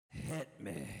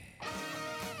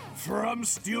From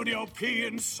Studio P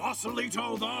in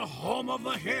Sausalito, the home of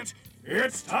the hit,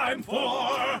 it's time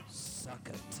for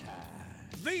Succotash.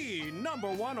 The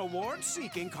 #1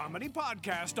 award-seeking comedy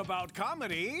podcast about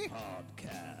comedy.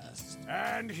 Podcast.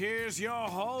 And here's your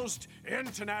host,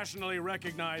 internationally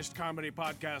recognized comedy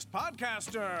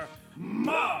podcaster,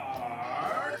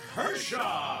 Mark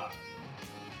Hershon.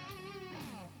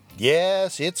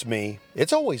 Yes, it's me.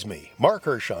 It's always me, Mark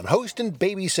Hershon, host and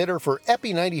babysitter for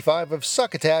Epi 95 of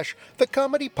Succotash, the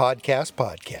comedy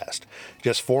podcast.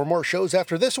 Just 4 more shows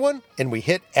after this one, and we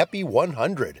hit Epi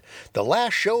 100, the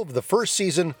last show of the first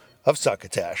season of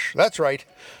Succotash. That's right.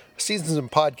 Seasons in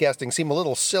podcasting seem a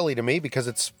little silly to me because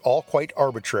it's all quite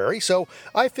arbitrary, so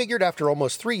I figured after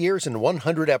almost 3 years and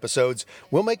 100 episodes,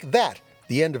 we'll make that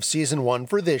the end of Season 1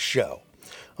 for this show.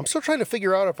 I'm still trying to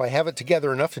figure out if I have it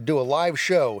together enough to do a live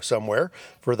show somewhere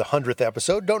for the 100th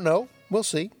episode. Don't know. We'll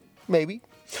see. Maybe.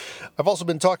 I've also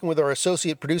been talking with our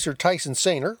associate producer Tyson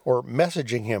Sainer, or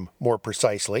messaging him more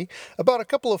precisely, about a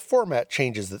couple of format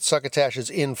changes that Succotash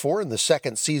is in for in the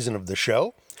second season of the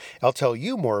show. I'll tell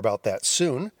you more about that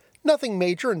soon. Nothing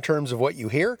major in terms of what you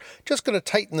hear, just going to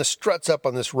tighten the struts up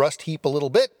on this rust heap a little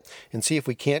bit and see if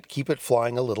we can't keep it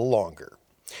flying a little longer.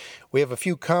 We have a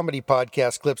few comedy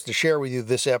podcast clips to share with you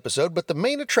this episode, but the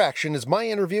main attraction is my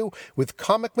interview with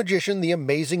comic magician The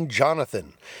Amazing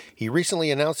Jonathan. He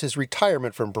recently announced his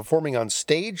retirement from performing on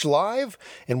stage live,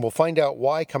 and we'll find out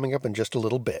why coming up in just a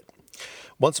little bit.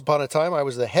 Once upon a time, I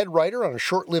was the head writer on a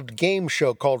short-lived game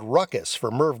show called Ruckus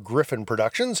for Merv Griffin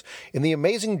Productions, and The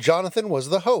Amazing Jonathan was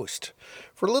the host.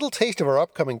 For a little taste of our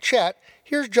upcoming chat,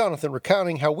 here's Jonathan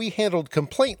recounting how we handled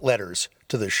complaint letters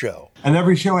to the show. And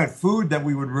every show had food that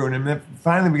we would ruin. And then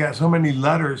finally, we got so many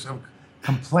letters of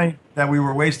complaint that we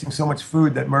were wasting so much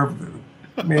food that Merv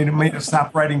made us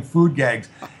stop writing food gags.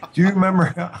 Do you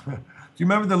remember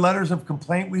the letters of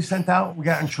complaint we sent out? We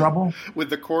got in trouble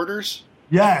with the quarters.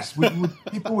 Yes,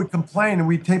 people would complain, and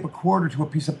we'd tape a quarter to a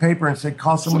piece of paper and say,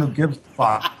 "Call someone who gives a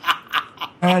fuck."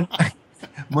 And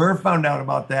Merv found out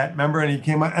about that, remember? And he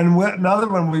came out. And another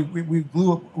one,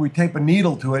 we tape a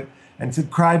needle to it and said,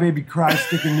 "Cry, baby, cry,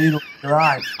 stick a needle in your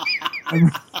eye."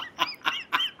 And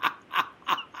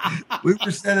we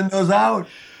were sending those out.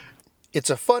 It's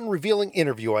a fun, revealing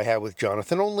interview I had with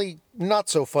Jonathan, only not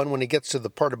so fun when he gets to the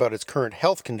part about his current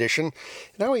health condition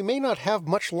and how he may not have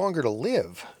much longer to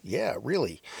live. Yeah,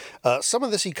 really. Some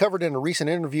of this he covered in a recent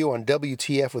interview on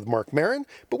WTF with Mark Maron,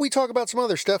 but we talk about some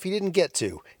other stuff he didn't get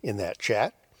to in that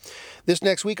chat. This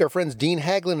next week, our friends Dean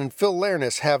Haglin and Phil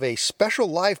Lernis have a special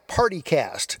live party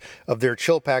cast of their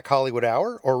Chillpack Hollywood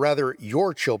Hour, or rather,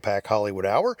 your Chillpack Hollywood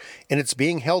Hour, and it's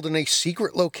being held in a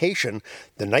secret location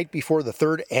the night before the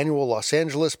 3rd annual Los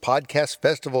Angeles Podcast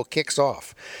Festival kicks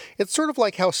off. It's sort of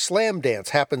like how Slam Dance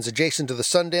happens adjacent to the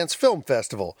Sundance Film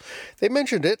Festival. They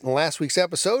mentioned it in last week's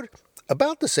episode,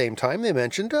 about the same time they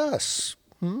mentioned us.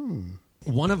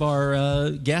 One of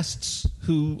our guests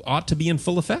who ought to be in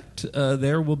full effect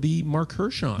there will be Mark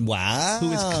Hershon. Wow.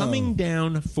 Who is coming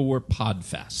down for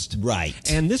Podfest.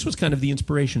 Right. And this was kind of the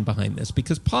inspiration behind this,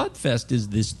 because Podfest is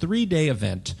this 3-day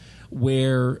event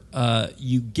where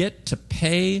you get to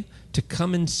pay to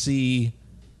come and see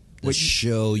the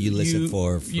show you listen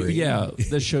for free.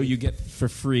 The show you get for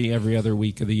free every other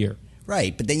week of the year.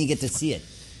 Right, but then you get to see it.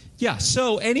 Yeah,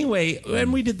 so anyway,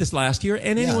 and we did this last year,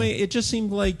 and anyway, it just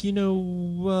seemed like,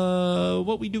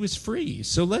 what we do is free.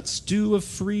 So let's do a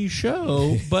free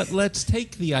show, but let's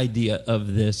take the idea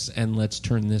of this and let's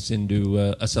turn this into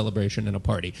a celebration and a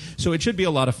party. So it should be a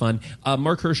lot of fun.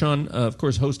 Mark Hershon, of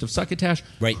course, host of Succotash,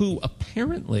 who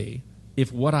apparently,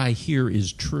 if what I hear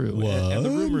is true, and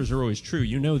the rumors are always true,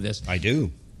 you know this. I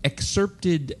do.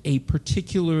 Excerpted a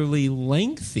particularly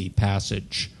lengthy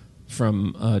passage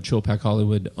from Chillpack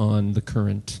Hollywood on the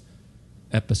current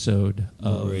episode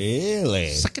of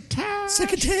Succotash.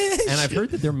 And I've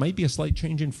heard that there might be a slight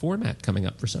change in format coming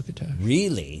up for Succotash.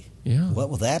 Really? Yeah. What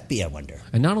will that be, I wonder?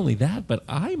 And not only that, but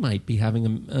I might be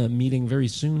having a meeting very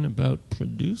soon about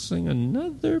producing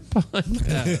another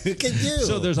podcast. Look at you.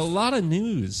 So there's a lot of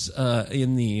news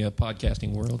in the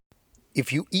podcasting world.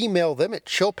 If you email them at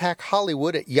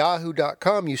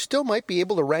chillpackhollywood@yahoo.com, you still might be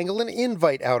able to wrangle an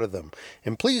invite out of them.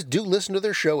 And please do listen to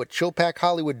their show at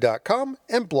chillpackhollywood.com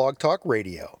and Blog Talk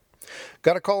Radio.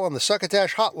 Got a call on the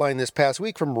Succotash hotline this past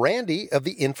week from Randy of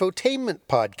the Infotainment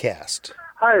Podcast.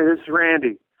 Hi, this is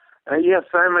Randy. Yes,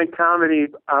 I'm a comedy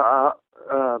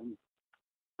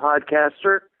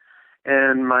podcaster,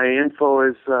 and my info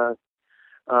is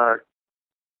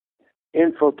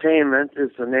Infotainment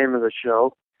is the name of the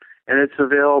show. And it's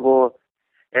available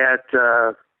at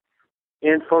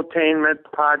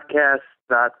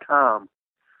infotainmentpodcast.com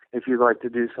if you'd like to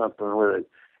do something with it.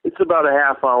 It's about a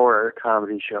half-hour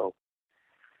comedy show,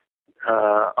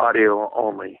 audio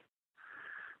only.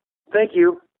 Thank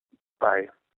you. Bye.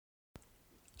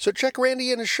 So check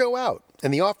Randy and his show out,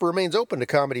 and the offer remains open to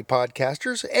comedy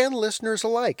podcasters and listeners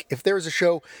alike. If there is a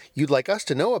show you'd like us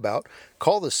to know about,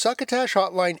 call the Succotash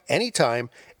hotline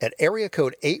anytime at area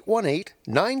code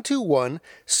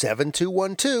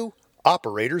 818-921-7212.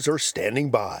 Operators are standing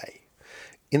by.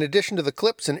 In addition to the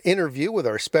clips and interview with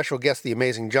our special guest, the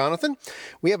amazing Jonathan,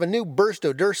 we have a new Burst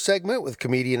O' Durst segment with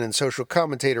comedian and social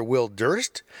commentator Will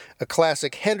Durst, a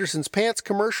classic Henderson's Pants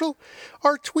commercial,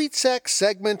 our Tweet Sack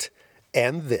segment,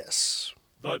 and this.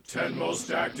 The 10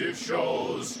 most active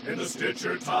shows in the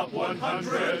Stitcher Top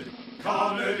 100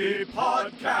 Comedy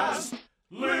Podcast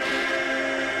List.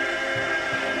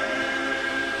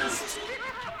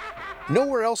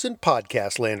 Nowhere else in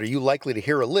podcast land are you likely to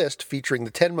hear a list featuring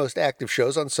the 10 most active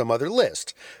shows on some other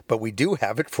list, but we do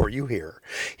have it for you here.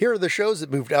 Here are the shows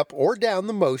that moved up or down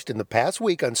the most in the past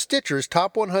week on Stitcher's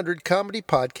Top 100 Comedy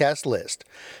Podcast List.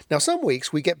 Now, some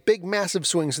weeks we get big, massive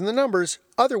swings in the numbers,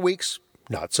 other weeks,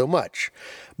 not so much.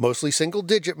 Mostly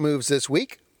single-digit moves this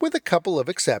week, with a couple of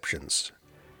exceptions.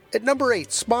 At number 8,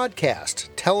 Smodcast,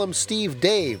 Tell 'em Steve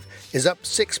Dave, is up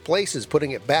 6 places,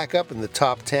 putting it back up in the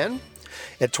top 10.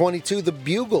 At 22, The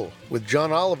Bugle, with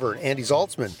John Oliver and Andy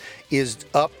Zaltzman, is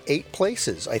up 8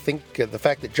 places. I think the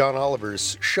fact that John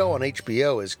Oliver's show on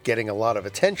HBO is getting a lot of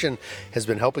attention has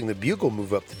been helping The Bugle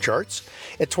move up the charts.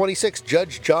 At 26,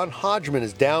 Judge John Hodgman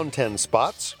is down 10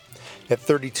 spots. At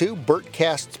 32,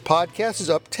 Bertcast's podcast is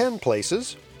up 10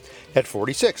 places. At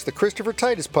 46, the Christopher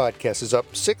Titus podcast is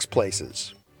up 6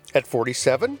 places. At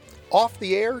 47, Off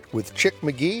the Air with Chick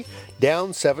McGee,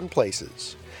 down 7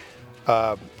 places.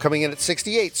 Coming in at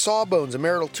 68, Sawbones, a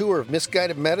marital tour of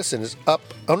misguided medicine, is up.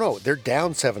 Oh no, they're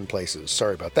down 7 places.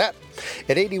 Sorry about that.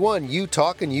 At 81, You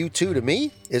Talkin' You Two to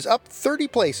Me is up 30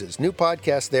 places. New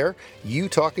podcast there. You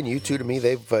Talkin' You Two to Me.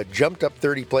 They've jumped up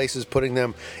 30 places, putting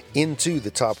them into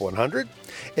the top 100.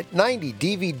 At 90,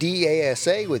 DVD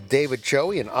ASA with David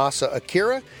Choey and Asa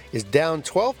Akira is down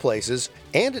 12 places.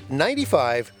 And at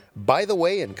 95, By the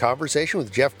Way, in Conversation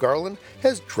with Jeff Garland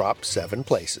has dropped 7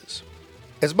 places.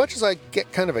 As much as I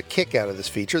get kind of a kick out of this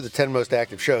feature, the 10 most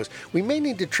active shows, we may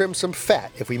need to trim some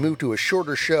fat if we move to a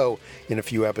shorter show in a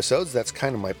few episodes. That's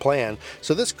kind of my plan.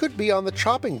 So this could be on the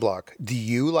chopping block. Do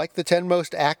you like the 10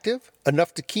 most active?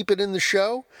 Enough to keep it in the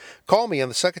show? Call me on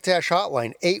the Succotash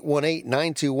hotline,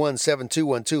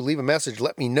 818-921-7212. Leave a message.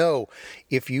 Let me know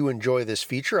if you enjoy this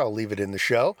feature. I'll leave it in the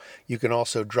show. You can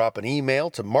also drop an email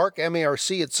to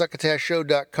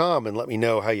mark@succotashshow.com and let me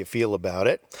know how you feel about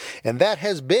it. And that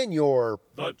has been your...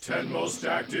 The 10 most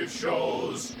active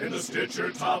shows in the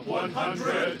Stitcher Top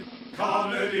 100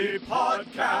 Comedy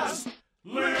Podcast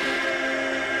List.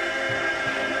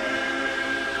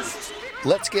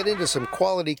 Let's get into some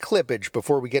quality clippage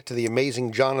before we get to the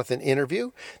amazing Jonathan interview.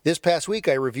 This past week,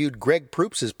 I reviewed Greg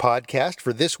Proops' podcast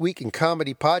for This Week in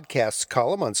Comedy Podcasts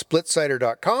column on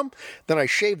splitsider.com. Then I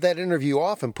shaved that interview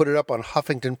off and put it up on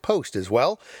Huffington Post as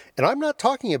well. And I'm not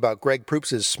talking about Greg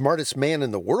Proops' Smartest Man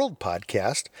in the World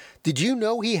podcast. Did you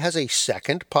know he has a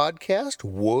second podcast?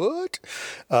 What?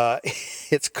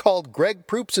 It's called Greg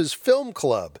Proops' Film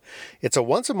Club. It's a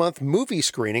once-a-month movie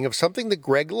screening of something that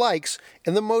Greg likes,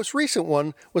 and the most recent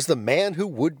one was The Man Who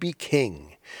Would Be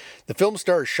King. The film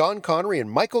stars Sean Connery and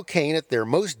Michael Caine at their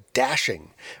most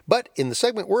dashing. But in the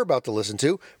segment we're about to listen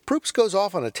to, Proops goes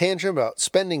off on a tangent about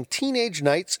spending teenage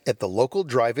nights at the local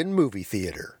drive-in movie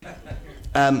theater.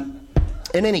 In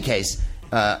any case,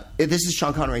 this is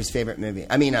Sean Connery's favorite movie.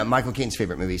 Michael Caine's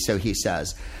favorite movie, so he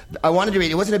says. I wanted to read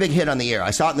it. It wasn't a big hit on the air.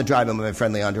 I saw it in the drive-in with my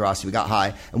friend Leon DeRossi. We got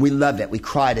high, and we loved it. We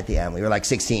cried at the end. We were like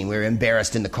 16. We were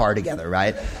embarrassed in the car together,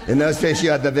 right? In those days,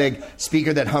 you had the big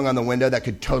speaker that hung on the window that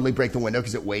could totally break the window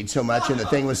because it weighed so much, and the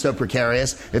thing was so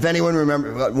precarious. If anyone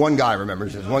remembers, one guy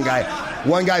remembers this. One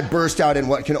guy burst out in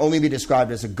what can only be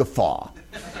described as a guffaw.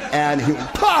 And he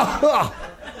went,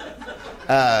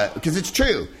 because it's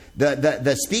true.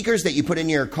 The speakers that you put in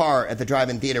your car at the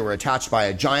drive-in theater were attached by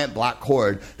a giant black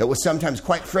cord that was sometimes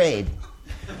quite frayed,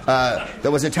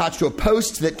 that was attached to a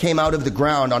post that came out of the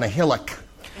ground on a hillock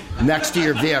next to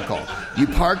your vehicle. You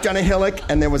parked on a hillock,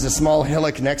 and there was a small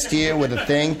hillock next to you with a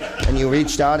thing, and you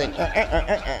reached out,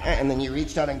 and then you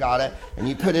reached out and got it, and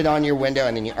you put it on your window,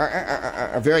 and then you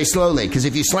very slowly, because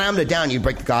if you slammed it down, you'd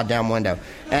break the goddamn window.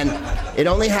 And it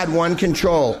only had one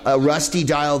control, a rusty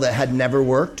dial that had never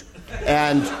worked.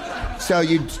 And so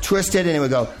you'd twist it, and it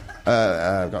would go,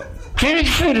 Go.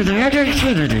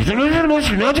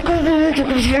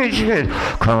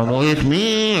 Come with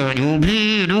me and you'll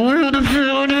be in the world of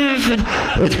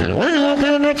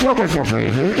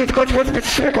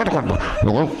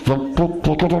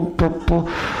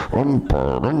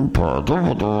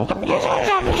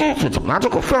it's a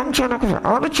magical film channel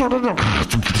on the channel.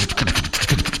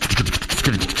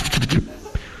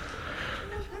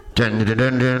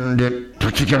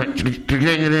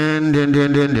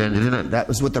 That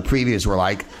was what the previews were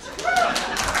like.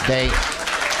 They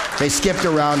skipped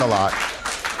around a lot.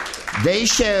 They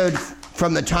showed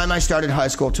from the time I started high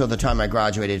school till the time I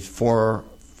graduated,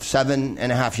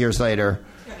 7.5 years later,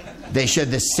 they showed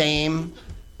the same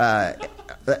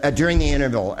during the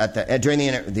interval during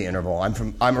the interval.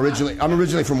 I'm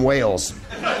originally from Wales.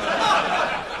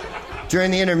 During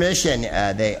the intermission,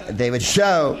 they would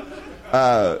show.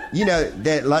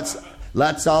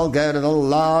 Let's all go to the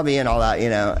lobby and all that,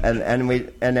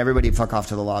 and everybody fuck off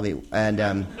to the lobby.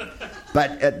 And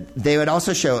but they would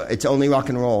also show It's Only Rock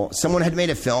and Roll. Someone had made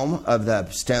a film of the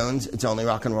Stones, It's Only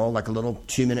Rock and Roll, like a little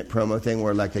 2-minute promo thing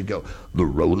where like they'd go, the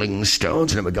Rolling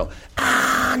Stones, and it would go,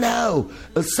 no,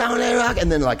 it's only rock, and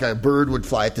then like a bird would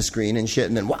fly at the screen and shit,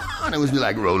 and then wow, and it would be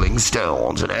like Rolling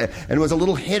Stones, and it was a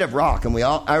little hit of rock, and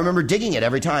I remember digging it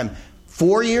every time.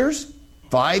 4 years?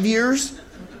 5 years?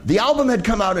 The album had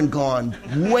come out and gone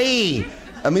way...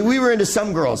 I mean, we were into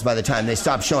Some Girls by the time they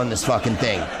stopped showing this fucking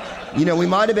thing. We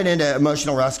might have been into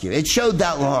Emotional Rescue. It showed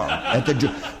that long.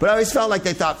 But I always felt like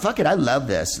they thought, fuck it, I love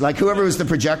this. Like, whoever was the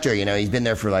projector, he's been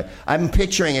there for like... I'm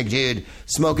picturing a dude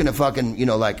smoking a fucking,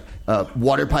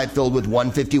 water pipe filled with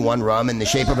 151 rum in the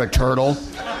shape of a turtle.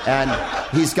 And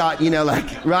he's got,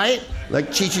 right? Like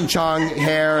Cheech and Chong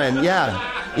hair and,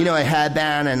 yeah... a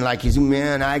headband, and like he's,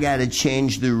 man, I gotta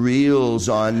change the reels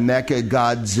on Mecha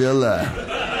Godzilla.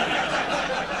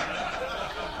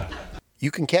 You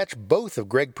can catch both of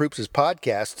Greg Proops'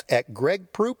 podcasts at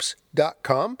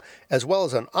gregproops.com, as well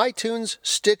as on iTunes,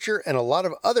 Stitcher, and a lot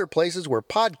of other places where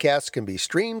podcasts can be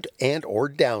streamed and or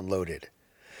downloaded.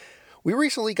 We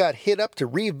recently got hit up to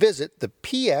revisit the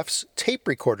PF's Tape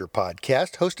Recorder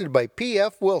podcast hosted by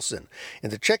P.F. Wilson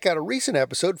and to check out a recent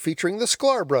episode featuring the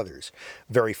Sklar Brothers,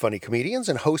 very funny comedians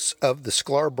and hosts of the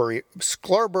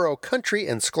Scarborough Country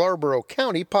and Scarborough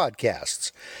County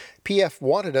podcasts. P.F.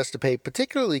 wanted us to pay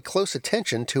particularly close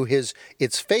attention to his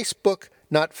It's Facebook,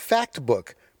 Not Fact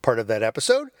Book part of that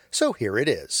episode, so here it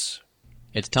is.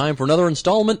 It's time for another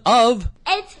installment of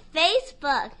It's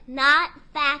Facebook, Not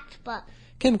Fact Book.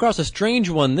 Came across a strange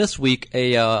one this week.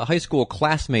 A high school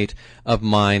classmate of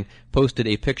mine posted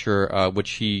a picture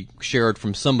which he shared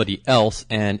from somebody else,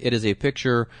 and it is a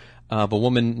picture of a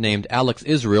woman named Alex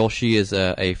Israel. She is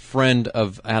a friend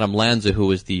of Adam Lanza, who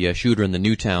was the shooter in the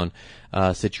Newtown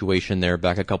situation there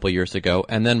back a couple of years ago.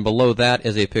 And then below that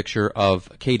is a picture of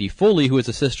Katie Foley, who is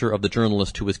a sister of the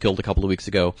journalist who was killed a couple of weeks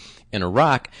ago in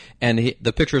Iraq. And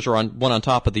the pictures are one on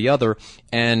top of the other,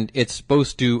 and it's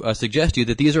supposed to suggest to you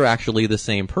that these are actually the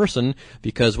same person,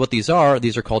 because what these are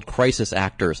called crisis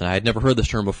actors. And I had never heard this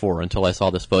term before until I saw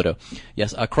this photo.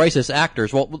 Yes, crisis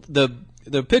actors. Well,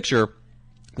 the picture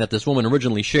that this woman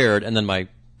originally shared, and then my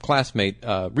classmate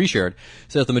reshared,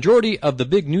 says the majority of the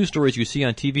big news stories you see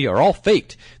on TV are all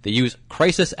faked. They use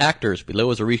crisis actors.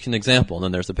 Below is a recent example, and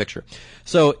then there's the picture.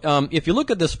 So if you look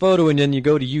at this photo and then you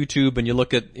go to YouTube and you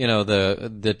look at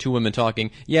the two women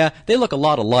talking, yeah, they look a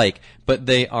lot alike, but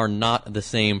they are not the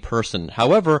same person.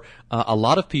 However, a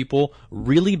lot of people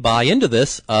really buy into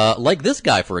this, like this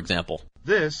guy, for example.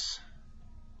 This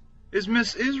is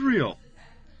Miss Israel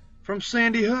from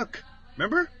Sandy Hook.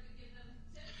 Remember?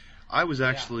 I was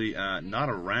actually not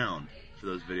around for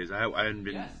those videos. I hadn't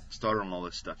been started on all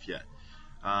this stuff yet.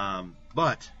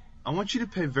 But I want you to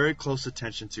pay very close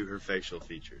attention to her facial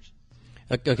features.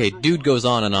 Okay, dude goes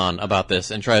on and on about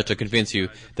this and tries to convince you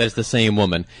that it's the same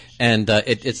woman, and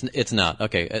it's not.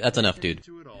 Okay, that's enough, dude.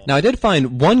 Now, I did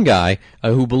find one guy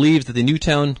who believes that the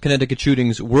Newtown, Connecticut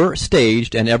shootings were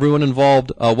staged and everyone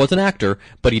involved was an actor,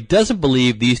 but he doesn't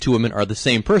believe these two women are the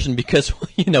same person because,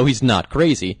 he's not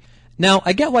crazy. Now,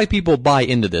 I get why people buy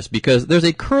into this, because there's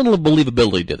a kernel of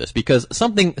believability to this, because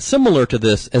something similar to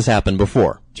this has happened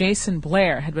before. Jason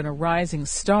Blair had been a rising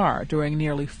star during a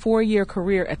nearly 4-year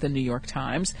career at the New York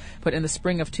Times, but in the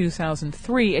spring of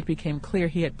 2003, it became clear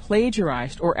he had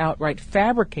plagiarized or outright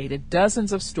fabricated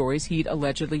dozens of stories he'd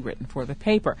allegedly written for the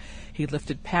paper. He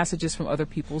lifted passages from other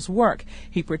people's work.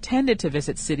 He pretended to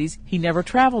visit cities he never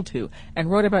traveled to, and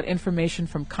wrote about information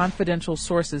from confidential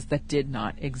sources that did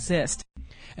not exist.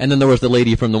 And then there was the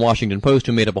lady from the Washington Post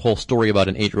who made up a whole story about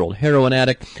an 8-year-old heroin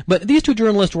addict. But these two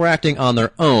journalists were acting on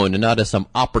their own and not as some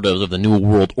operatives of the New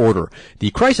World Order.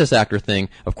 The crisis actor thing,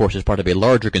 of course, is part of a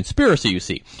larger conspiracy, you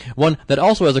see. One that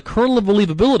also has a kernel of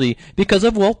believability because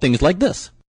of, well, things like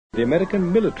this. The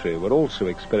American military were also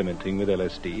experimenting with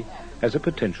LSD as a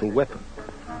potential weapon.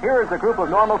 Here is a group of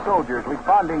normal soldiers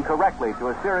responding correctly to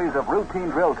a series of routine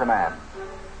drill commands.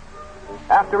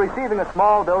 After receiving a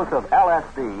small dose of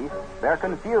LSD, they're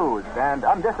confused and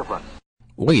undisciplined.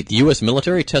 Wait, the U.S.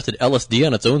 military tested LSD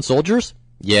on its own soldiers?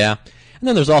 Yeah. And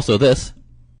then there's also this.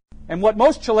 And what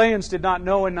most Chileans did not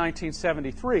know in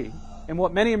 1973, and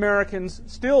what many Americans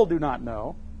still do not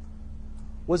know,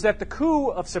 was that the coup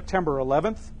of September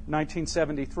 11th,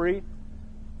 1973,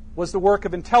 was the work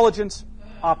of intelligence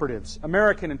operatives,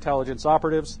 American intelligence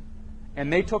operatives,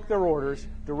 and they took their orders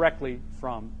directly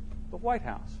from the White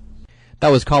House. That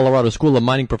was Colorado School of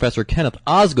Mining professor Kenneth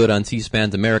Osgood on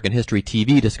C-SPAN's American History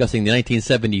TV discussing the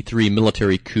 1973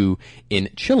 military coup in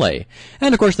Chile.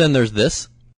 And, of course, then there's this.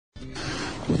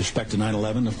 With respect to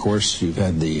 9/11, of course, you've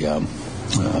had the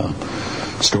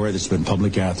story that's been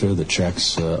public out there. The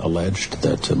Czechs alleged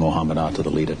that Mohammed Atta, the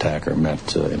lead attacker,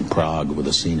 met in Prague with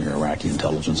a senior Iraqi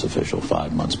intelligence official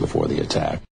 5 months before the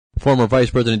attack. Former Vice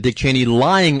President Dick Cheney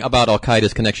lying about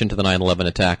al-Qaeda's connection to the 9/11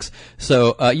 attacks.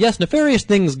 So, yes, nefarious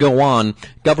things go on.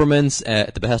 Governments,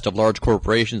 at the behest of large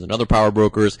corporations and other power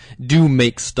brokers, do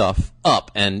make stuff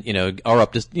up and, are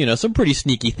up to, some pretty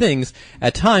sneaky things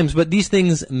at times, but these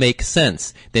things make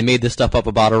sense. They made this stuff up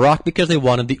about Iraq because they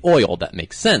wanted the oil. That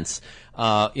makes sense.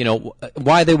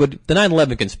 Why they would, the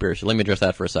 9/11 conspiracy, let me address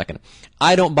that for a second.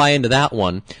 I don't buy into that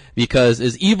one because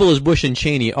as evil as Bush and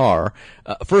Cheney are,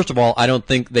 first of all, I don't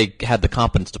think they had the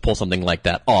competence to pull something like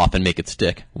that off and make it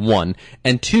stick, one.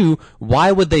 And two,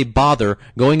 why would they bother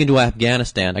going into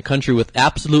Afghanistan, a country with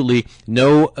absolutely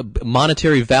no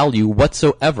monetary value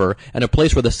whatsoever, and a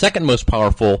place where the second most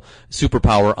powerful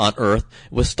superpower on earth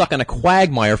was stuck in a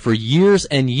quagmire for years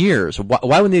and years?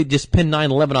 Why wouldn't they just pin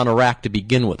 9/11 on Iraq to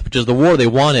begin with, which is the war they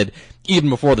wanted even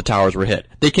before the towers were hit?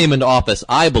 They came into office,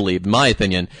 I believe, in my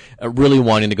opinion, really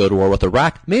wanting to go to war with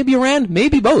Iraq, maybe Iran,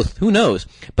 maybe both, who knows?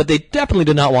 But they definitely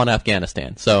did not want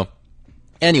Afghanistan. So,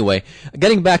 anyway,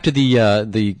 getting back to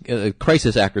the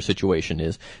crisis actor situation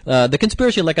is, the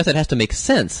conspiracy, like I said, has to make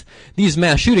sense. These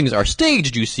mass shootings are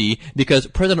staged, you see, because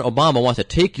President Obama wants to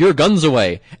take your guns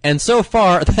away. And so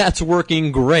far, that's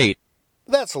working great.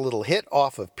 That's a little hit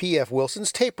off of P.F.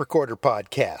 Wilson's Tape Recorder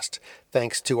podcast.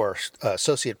 Thanks to our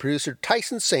associate producer,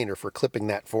 Tyson Sainer, for clipping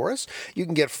that for us. You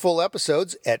can get full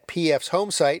episodes at PF's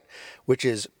home site, which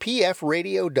is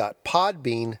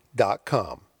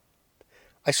pfradio.podbean.com.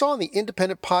 I saw on the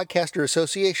Independent Podcaster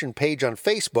Association page on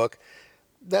Facebook,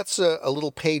 that's a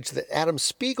little page that Adam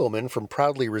Spiegelman from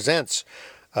Proudly Resents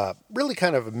really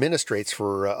kind of administrates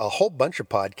for a whole bunch of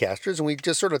podcasters, and we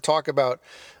just sort of talk about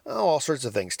all sorts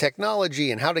of things,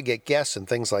 technology and how to get guests and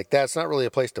things like that. It's not really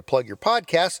a place to plug your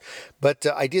podcast, but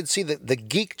I did see that the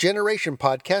Geek Generation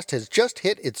podcast has just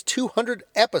hit its 200th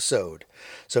episode.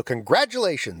 So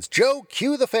congratulations, Joe,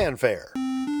 cue the fanfare.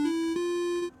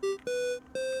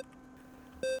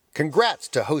 Congrats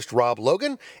to host Rob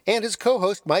Logan and his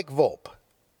co-host Mike Volpe.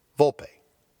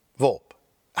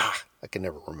 I can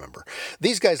never remember.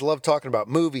 These guys love talking about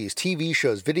movies, TV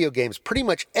shows, video games, pretty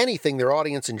much anything their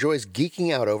audience enjoys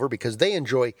geeking out over because they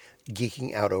enjoy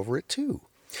geeking out over it too.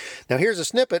 Now here's a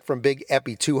snippet from Big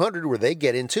Epi 200 where they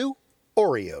get into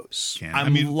Oreos.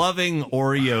 I'm loving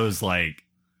Oreos.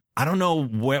 I don't know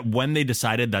when they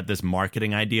decided that this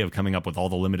marketing idea of coming up with all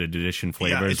the limited edition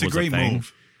flavors was a great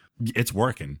move. It's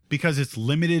working. Because it's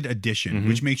limited edition,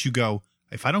 which makes you go,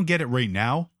 if I don't get it right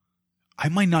now, I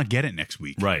might not get it next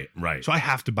week. Right. So I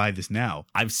have to buy this now.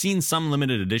 I've seen some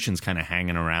limited editions kind of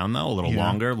hanging around, though, a little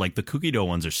longer. Like the cookie dough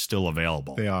ones are still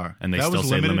available. They are. And they still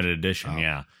say limited edition,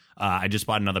 yeah. I just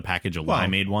bought another package of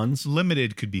limeade ones.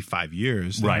 Limited could be 5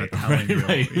 years. Right.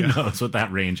 Who knows what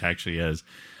that range actually is.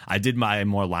 I did buy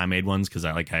more limeade ones because,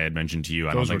 like I had mentioned to you,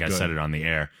 I don't think I said it on the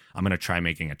air. I'm going to try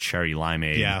making a cherry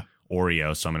limeade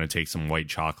Oreo. So I'm going to take some white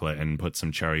chocolate and put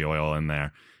some cherry oil in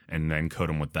there and then coat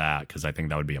them with that because I think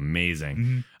that would be amazing.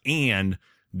 Mm-hmm. And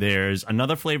there's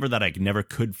another flavor that I never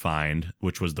could find,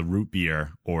 which was the root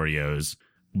beer Oreos.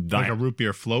 Like a root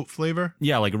beer float flavor?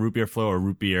 Yeah, like a root beer float or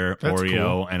root beer That's Oreo.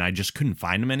 Cool. And I just couldn't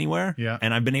find them anywhere. Yeah.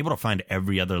 And I've been able to find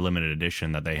every other limited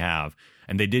edition that they have.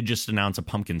 And they did just announce a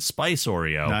pumpkin spice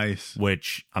Oreo. Nice.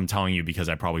 Which I'm telling you because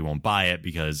I probably won't buy it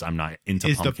because I'm not into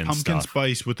pumpkin stuff. Is the pumpkin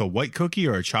spice with a white cookie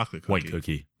or a chocolate cookie? White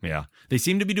cookie, yeah. They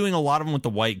seem to be doing a lot of them with the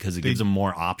white because it gives them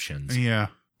more options. Yeah.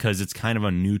 Because it's kind of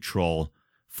a neutral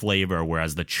flavor,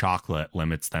 whereas the chocolate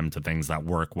limits them to things that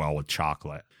work well with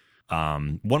chocolate.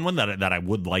 One that I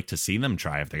would like to see them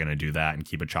try if they're going to do that and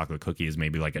keep a chocolate cookie is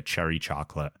maybe like a cherry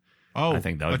chocolate I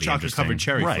think that would be chocolate covered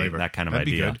cherry right, flavor. That kind of That'd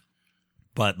be idea. good.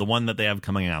 But the one that they have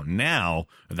coming out now,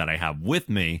 that I have with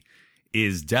me,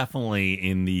 is definitely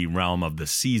in the realm of the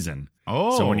season.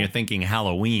 Oh. So when you're thinking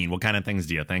Halloween, what kind of things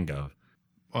do you think of?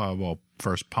 Well,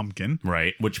 first pumpkin.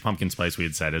 Right. Which pumpkin spice we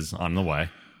had said is on the way.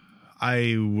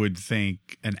 I would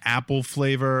think an apple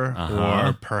flavor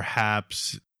or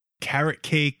perhaps carrot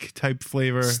cake type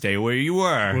flavor. Stay where you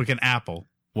were. Like an apple.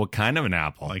 What kind of an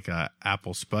apple? Like a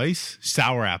apple spice?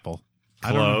 Sour apple.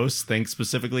 Close. Think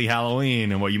specifically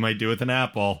Halloween and what you might do with an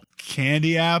apple.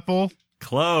 Candy apple?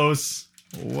 Close.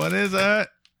 What is it?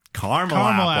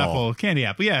 Caramel apple. Candy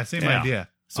apple. Yeah, same idea.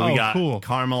 So we got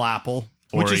caramel apple.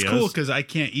 Which Oreos. is cool because I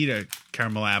can't eat a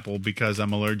caramel apple because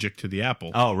I'm allergic to the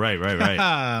apple. Oh, right.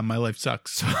 My life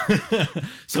sucks.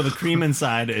 So the cream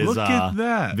inside is look at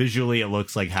that. Visually it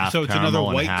looks like half so it's caramel another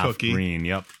white and half cookie. green.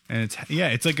 Yep. And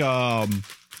it's like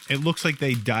it looks like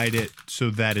they dyed it so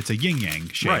that it's a yin yang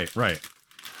shape. Right.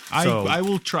 I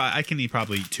will try. I can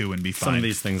probably eat 2 and be fine. Some of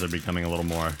these things are becoming a little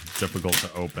more difficult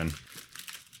to open.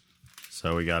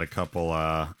 So we got a couple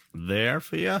there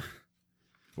for you.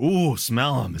 Ooh,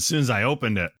 smell them as soon as I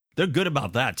opened it. They're good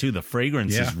about that, too. The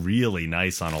fragrance is really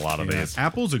nice on a lot of these.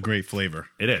 Apple's a great flavor.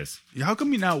 It is. How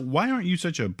come why aren't you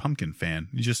such a pumpkin fan?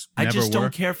 You just I never just were?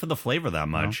 don't care for the flavor that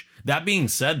much. No? That being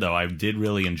said, though, I did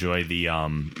really enjoy the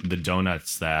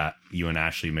donuts that you and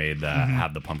Ashley made that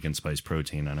have the pumpkin spice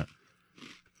protein in it.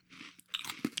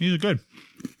 These are good.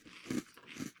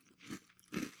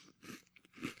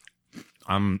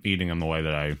 I'm eating them the way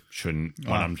that I shouldn't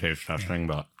when I'm taste testing,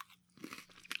 but...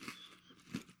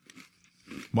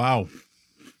 Wow.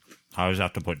 I always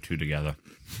have to put 2 together.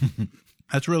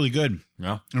 That's really good.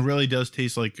 Yeah. It really does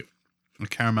taste like a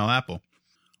caramel apple.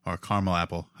 Or a caramel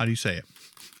apple. How do you say it?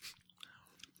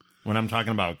 When I'm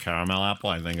talking about caramel apple,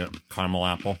 I think caramel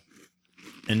apple.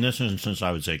 In this instance,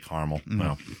 I would say caramel.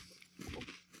 No.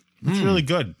 It's really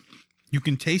good. You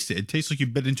can taste it. It tastes like you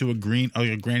bit into a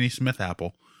Granny Smith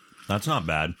apple. That's not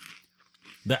bad.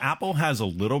 The apple has a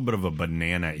little bit of a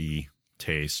banana-y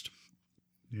taste.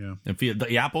 Yeah.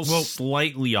 The apple's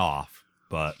slightly off,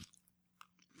 but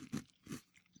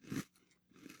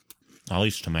at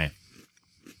least to me.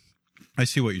 I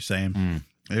see what you're saying.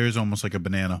 There is almost like a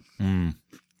banana.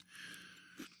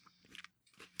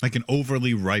 Like an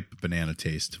overly ripe banana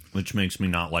taste. Which makes me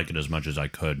not like it as much as I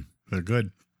could. They're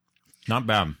good. Not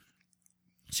bad.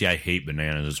 See, I hate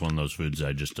bananas. It's one of those foods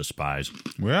I just despise.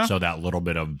 Yeah? So that little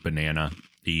bit of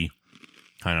banana-y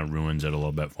kind of ruins it a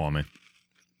little bit for me.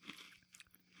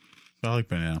 I like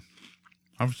banana.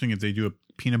 I was thinking if they do a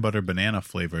peanut butter banana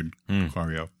flavored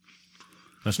Oreo.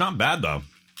 That's not bad, though.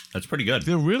 That's pretty good.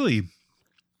 They're really...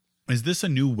 Is this a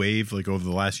new wave, like over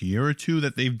the last year or two,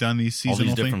 that they've done these seasonal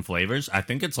All these different flavors? I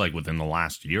think it's like within the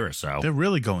last year or so. They're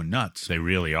really going nuts. They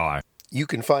really are. You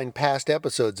can find past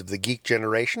episodes of The Geek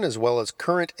Generation as well as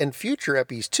current and future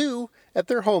Eppies too at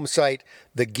their home site,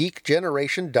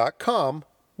 thegeekgeneration.com.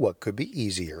 What could be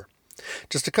easier?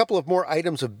 Just a couple of more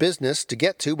items of business to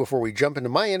get to before we jump into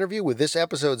my interview with this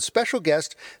episode's special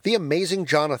guest, the amazing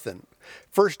Jonathan.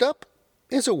 First up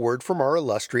is a word from our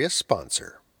illustrious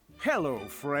sponsor. Hello,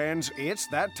 friends. It's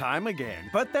that time again.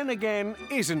 But then again,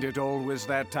 isn't it always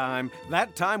that time?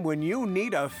 That time when you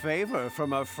need a favor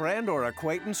from a friend or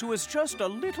acquaintance who is just a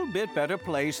little bit better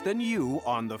placed than you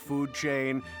on the food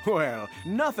chain. Well,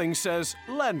 nothing says,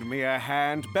 lend me a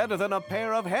hand better than a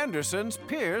pair of Henderson's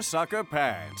Peersucker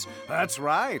pants. That's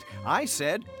right. I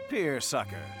said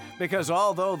Peersucker. Because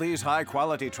although these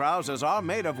high-quality trousers are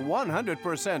made of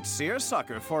 100%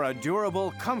 seersucker for a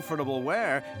durable, comfortable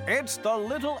wear, it's the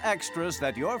little extras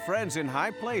that your friends in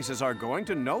high places are going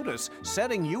to notice,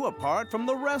 setting you apart from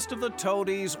the rest of the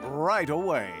toadies right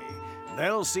away.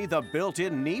 They'll see the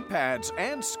built-in knee pads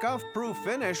and scuff-proof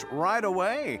finish right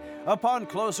away. Upon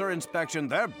closer inspection,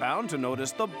 they're bound to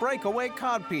notice the breakaway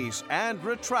codpiece and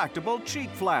retractable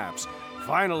cheek flaps.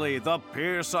 Finally, the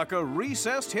Peersucker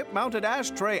recessed hip-mounted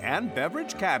ashtray and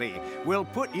beverage caddy will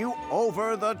put you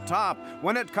over the top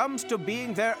when it comes to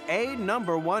being their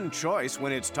number one choice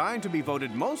when it's time to be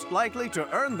voted most likely to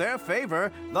earn their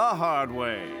favor the hard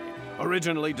way.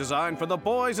 Originally designed for the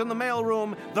boys in the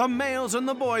mailroom, the males in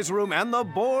the boys' room, and the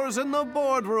bores in the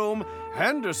boardroom,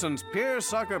 Henderson's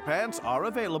Peersucker pants are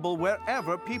available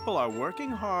wherever people are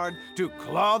working hard to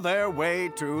claw their way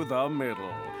to the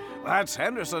middle. That's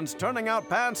Henderson's turning out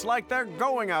pants like they're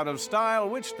going out of style,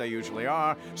 which they usually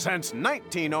are, since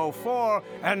 1904,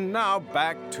 and now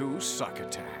back to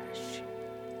Succotash.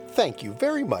 Thank you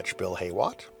very much, Bill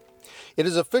Haywatt. It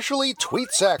is officially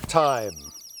Tweet Sack time.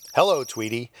 Hello,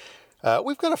 Tweety.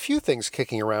 We've got a few things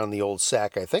kicking around the old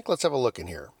sack, I think. Let's have a look in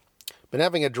here. Been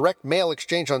having a direct mail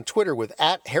exchange on Twitter with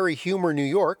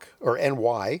 @HarryHumorNewYork, or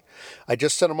NY. I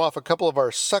just sent him off a couple of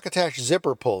our Succotash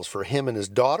zipper pulls for him and his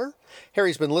daughter.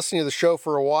 Harry's been listening to the show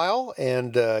for a while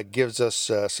and gives us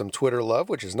some Twitter love,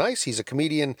 which is nice. He's a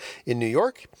comedian in New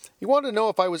York. He wanted to know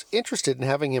if I was interested in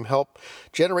having him help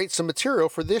generate some material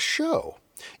for this show.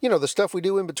 You know, the stuff we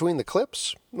do in between the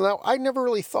clips? Now, I never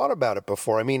really thought about it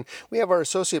before. I mean, we have our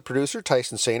associate producer,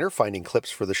 Tyson Sainer, finding clips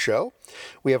for the show.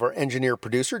 We have our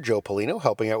engineer-producer, Joe Polino,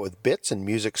 helping out with bits and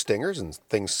music stingers and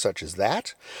things such as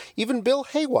that. Even Bill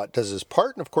Haywatt does his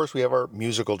part. And, of course, we have our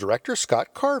musical director,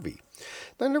 Scott Carvey.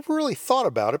 I never really thought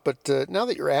about it, but now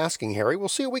that you're asking, Harry, we'll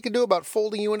see what we can do about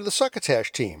folding you into the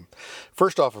Succotash team.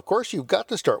 First off, of course, you've got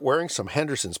to start wearing some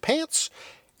Henderson's pants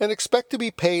and expect to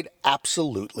be paid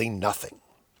absolutely nothing.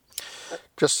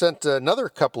 Just sent another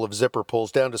couple of zipper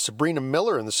pulls down to Sabrina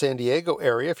Miller in the San Diego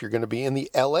area if you're going to be in the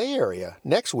LA area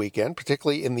next weekend,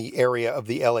 particularly in the area of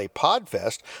the LA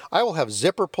Podfest. I will have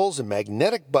zipper pulls and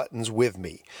magnetic buttons with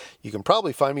me. You can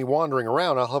probably find me wandering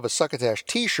around. I'll have a Succotash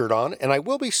t-shirt on, and I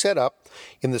will be set up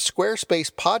in the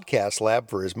Squarespace podcast lab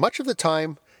for as much of the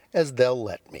time as they'll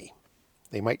let me.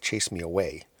 They might chase me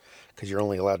away because you're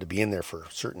only allowed to be in there for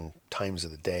certain times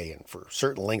of the day and for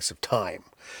certain lengths of time.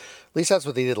 At least that's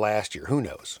what they did last year. Who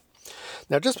knows?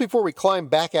 Now, just before we climb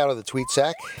back out of the tweet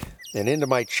sack and into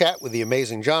my chat with the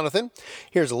amazing Jonathan,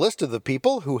 here's a list of the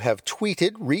people who have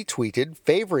tweeted, retweeted,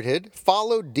 favorited,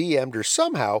 followed, DM'd, or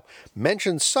somehow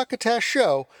mentioned Succotash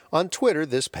Show on Twitter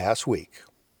this past week.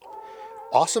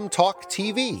 Awesome Talk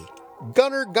TV,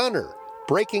 Gunner,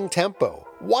 Breaking Tempo,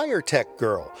 Wiretech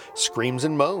Girl, Screams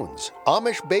and Moans,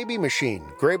 Amish Baby Machine,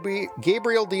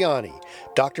 Gabriel Diani,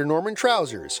 Dr. Norman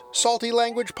Trousers, Salty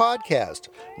Language Podcast,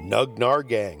 Nugnar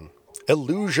Gang,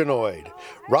 Illusionoid,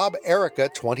 Rob Erica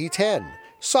 2010,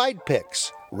 Side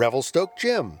Picks, Revelstoke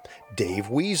Jim, Dave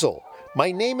Weasel,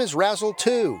 My Name is Razzle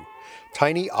 2,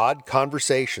 Tiny Odd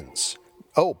Conversations.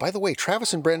 Oh, by the way,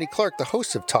 Travis and Brandy Clark, the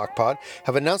hosts of TalkPod,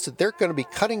 have announced that they're going to be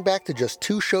cutting back to just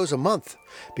 2 shows a month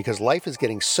because life is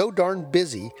getting so darn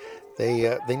busy.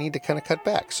 They need to kind of cut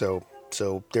back. So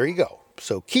there you go.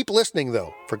 So keep listening,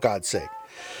 though, for God's sake.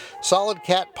 Solid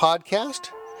Cat Podcast,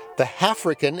 The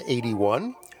Hafrican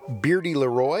 81, Beardy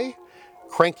Leroy,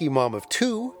 Cranky Mom of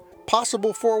 2,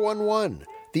 Possible 411,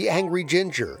 The Angry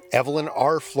Ginger, Evelyn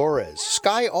R. Flores,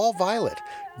 Sky All Violet,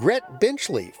 Gret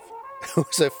Benchleaf,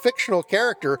 who's a fictional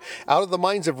character out of the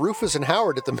minds of Rufus and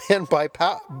Howard at the Man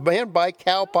by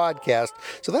Cow podcast.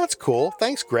 So that's cool.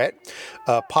 Thanks, Gret.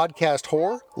 Podcast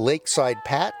Whore, Lakeside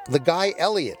Pat, The Guy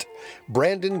Elliott,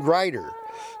 Brandon Grider,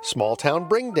 Small Town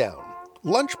Bringdown,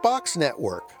 Lunchbox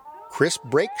Network, Chris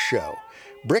Brake Show,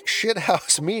 Brick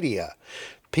Shithouse Media,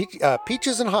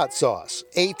 Peaches and Hot Sauce,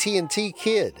 AT&T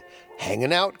Kid,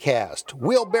 Hangin' Outcast,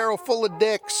 Wheelbarrow Full of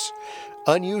Dicks,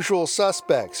 Unusual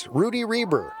Suspects, Rudy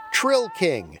Reber, Trill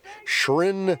King,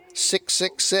 Shrin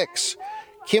 666,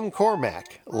 Kim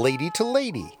Cormack, Lady to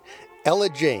Lady, Ella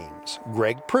James,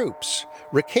 Greg Proops,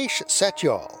 Rakesh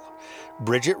Setyal,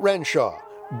 Bridget Renshaw,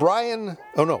 Brian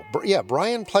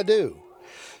Pladeau,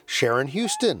 Sharon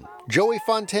Houston, Joey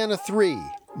Fontana 3,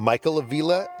 Michael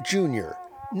Avila Jr.,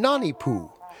 Nani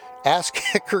Poo, Ask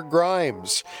Kicker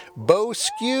Grimes, Bo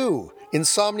Skew,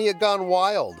 Insomnia Gone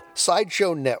Wild,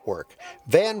 Sideshow Network,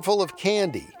 Van Full of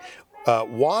Candy,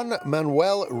 Juan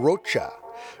Manuel Rocha,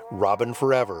 Robin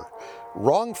Forever,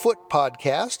 Wrong Foot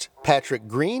Podcast, Patrick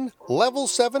Green, Level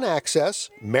 7 Access,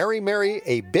 Mary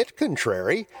A Bit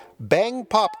Contrary, Bang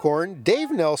Popcorn,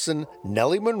 Dave Nelson,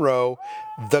 Nellie Monroe,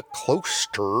 The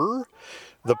Closter,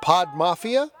 The Pod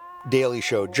Mafia, Daily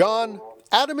Show John,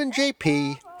 Adam and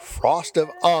JP, Frost of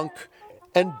Ankh,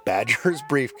 and Badger's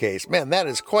Briefcase. Man, that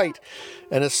is quite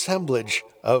an assemblage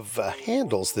of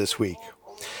handles this week.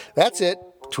 That's it.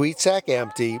 Tweet sack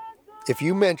empty. If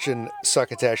you mention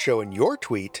Succotash Show in your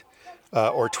tweet,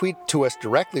 or tweet to us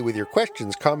directly with your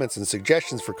questions, comments, and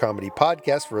suggestions for comedy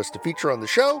podcasts for us to feature on the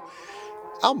show,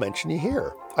 I'll mention you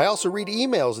here. I also read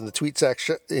emails in the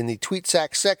tweet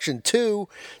sack section too,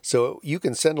 so you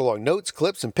can send along notes,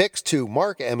 clips, and pics to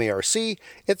Mark, M-A-R-C,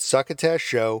 at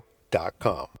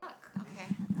succotashshow.com.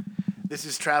 This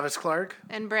is Travis Clark.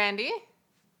 And Brandy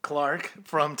Clark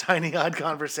from Tiny Odd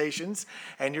Conversations,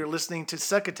 and you're listening to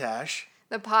Succotash,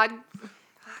 the comedy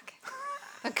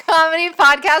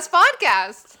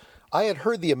podcast. I had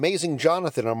heard the amazing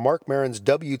Jonathan on Mark Maron's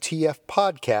WTF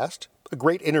podcast. A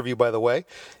great interview, by the way.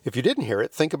 If you didn't hear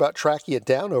it, think about tracking it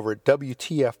down over at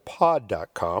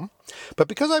WTFpod.com. But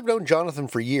because I've known Jonathan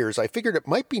for years, I figured it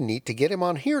might be neat to get him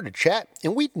on here to chat,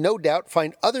 and we'd no doubt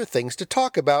find other things to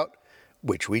talk about,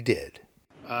 which we did.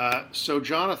 So,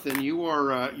 Jonathan,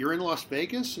 you're in Las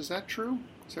Vegas, is that true?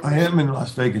 I am in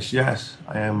Las Vegas, yes.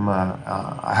 I am.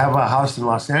 I have a house in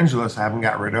Los Angeles I haven't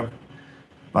got rid of,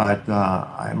 but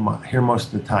I'm here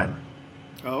most of the time.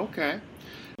 Oh, okay.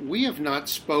 We have not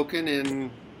spoken in,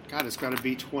 God, it's got to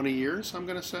be 20 years, I'm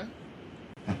going to say.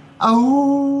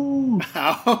 Oh!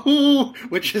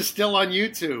 Which is still on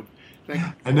YouTube.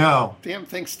 I know. Damn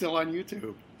thing's still on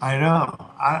YouTube. I know.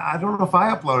 I don't know if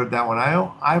I uploaded that one.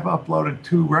 I've uploaded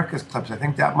 2 Ruckus clips. I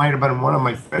think that might have been one of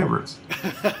my favorites.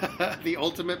 The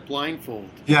Ultimate Blindfold.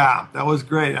 Yeah, that was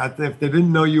great. If they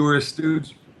didn't know you were a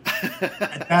stooge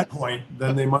at that point,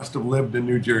 then they must have lived in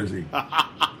New Jersey.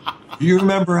 Do you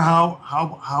remember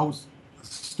how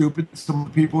stupid some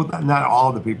people, not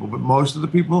all the people, but most of the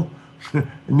people in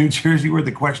New Jersey were,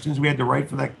 the questions we had to write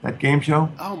for that game show?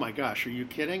 Oh my gosh, are you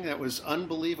kidding? That was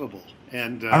unbelievable.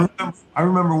 And I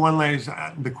remember one lady's,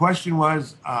 the question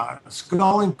was,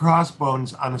 skull and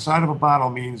crossbones on the side of a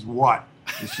bottle means what?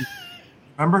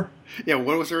 Remember? Yeah,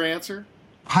 what was her answer?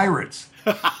 Pirates.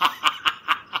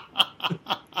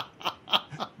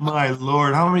 My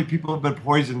Lord, how many people have been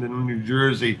poisoned in New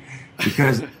Jersey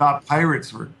because they thought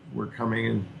pirates were coming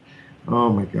in?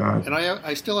 Oh my God! And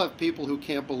I still have people who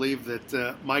can't believe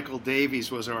that Michael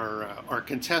Davies was our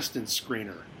contestant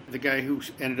screener, the guy who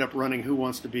ended up running Who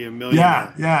Wants to Be a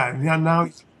Millionaire. Yeah. Now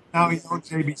he owns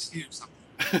ABC or something.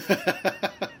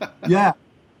 yeah,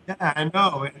 I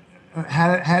know.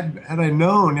 Had I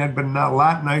known, I'd been a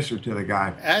lot nicer to the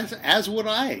guy. As would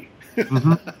I.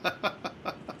 Mm-hmm.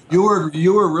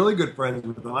 You were really good friends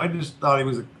with him. I just thought he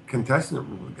was a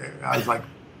contestant. I was like,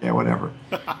 yeah, whatever.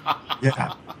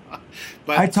 Yeah.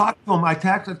 But I talked to him. I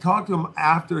talked to him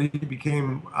after he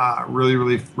became really,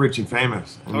 really rich and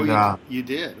famous. And, you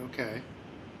did? Okay.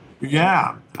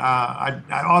 Yeah.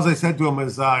 All I said to him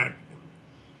was,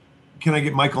 "Can I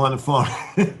get Michael on the phone?"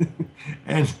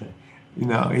 And you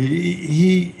know,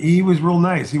 he was real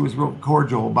nice. He was real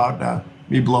cordial about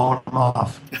me blowing him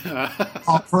off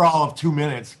for all of 2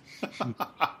 minutes.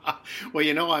 Well,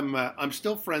 you know, I'm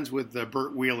still friends with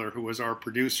Bert Wheeler, who was our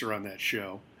producer on that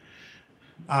show.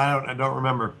 I don't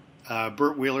remember.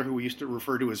 Bert Wheeler, who we used to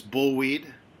refer to as Bullweed,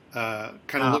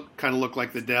 kind of looked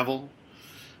like the devil.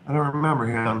 I don't remember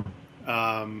him.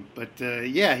 But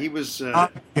yeah, he was. I'm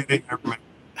kidding.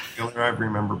 I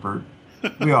remember Bert.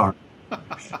 We are.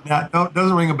 Yeah,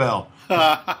 doesn't ring a bell.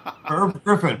 Irv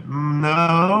Griffin.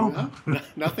 No.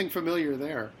 Nothing familiar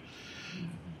there.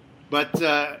 But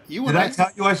you did I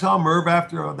tell you I saw Merv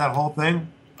after that whole thing?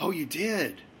 Oh, you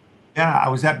did. Yeah, I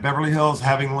was at Beverly Hills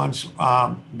having lunch,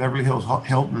 Beverly Hills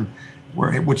Hilton,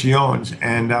 which he owns,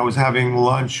 and I was having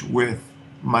lunch with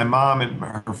my mom and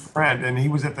her friend, and he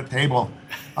was at the table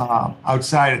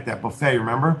outside at that buffet.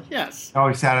 Remember? Yes. He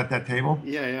always sat at that table.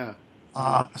 Yeah.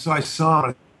 So I saw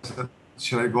him. I said,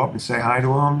 should I go up and say hi to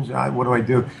him? What do I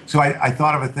do? So I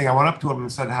thought of a thing. I went up to him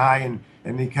and said hi,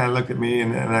 and he kind of looked at me,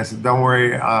 and I said, don't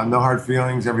worry, no hard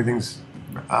feelings. Everything's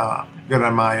good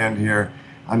on my end here.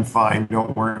 I'm fine.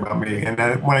 Don't worry about me. And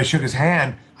then when I shook his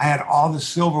hand, I had all the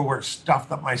silverware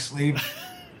stuffed up my sleeve.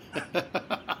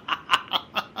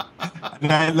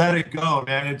 And I let it go,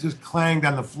 man. It just clanged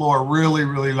on the floor really,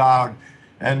 really loud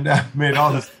and made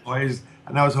all this noise.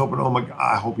 And I was hoping, oh my God,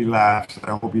 I hope he laughs.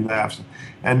 I hope he laughs.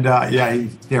 And yeah, he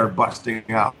started busting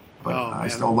out. But I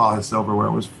stole all his silverware.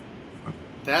 It was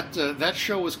that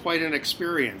show was quite an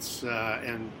experience,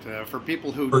 and for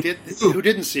people who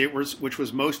didn't see it, which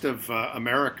was most of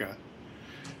America.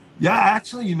 Yeah,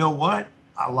 actually, you know what?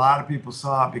 A lot of people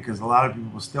saw it because a lot of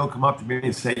people still come up to me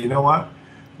and say, you know what?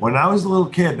 When I was a little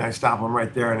kid, and I stop them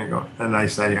right there, and I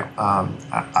say,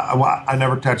 I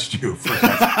never touched you.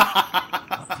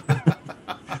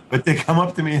 But they come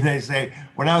up to me and they say,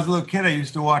 when I was a little kid, I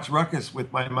used to watch Ruckus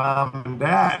with my mom and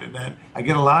dad, and then I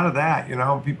get a lot of that. You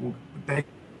know, people, they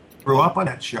grew up on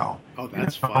that show. Oh,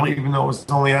 that's funny. Even though it was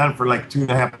only on for like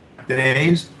 2.5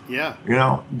 days. Yeah. You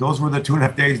know, those were the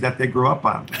 2.5 days that they grew up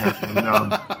on. And,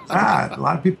 a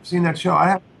lot of people have seen that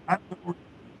show.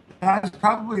 That's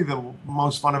probably the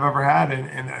most fun I've ever had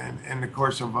in the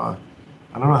course of,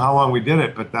 I don't know how long we did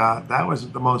it, but that was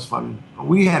the most fun.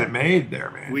 We had it made there,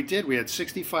 man. We did. We had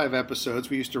 65 episodes.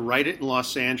 We used to write it in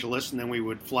Los Angeles, and then we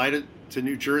would fly to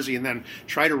New Jersey and then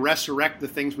try to resurrect the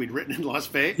things we'd written in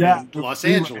Los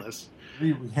Angeles.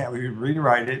 We would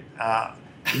rewrite it.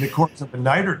 In the course of a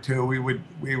night or two, we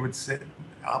would sit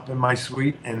up in my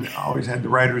suite and always had the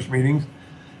writers' meetings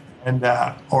and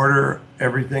order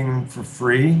everything for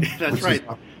free. That's right.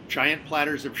 Giant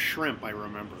platters of shrimp, I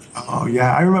remember. Oh,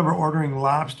 yeah. I remember ordering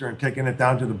lobster and taking it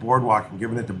down to the boardwalk and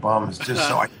giving it to bums just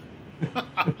so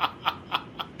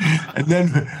and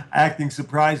then acting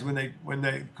surprised when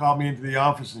they called me into the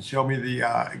office and showed me the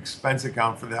expense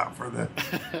account for the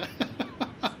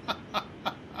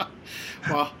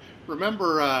Well,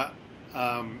 remember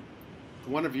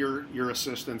one of your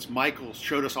assistants, Michael,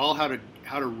 showed us all how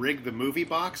to rig the movie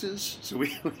boxes so we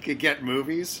could get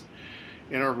movies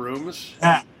in our rooms.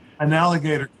 Yeah, an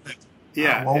alligator clip.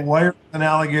 Yeah. Well, wire an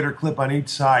alligator clip on each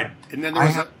side. And then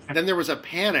there was a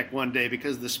panic one day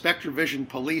because the SpectraVision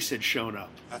police had shown up.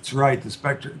 That's right, the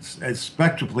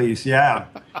Spectra police. Yeah,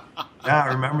 yeah. I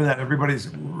remember that. Everybody's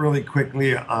really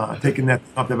quickly taking that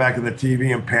off the back of the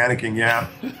TV and panicking. Yeah,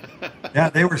 yeah.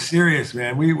 They were serious,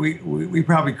 man. We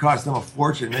probably cost them a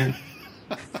fortune.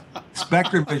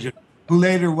 SpectraVision, who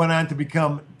later went on to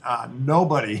become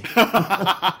nobody.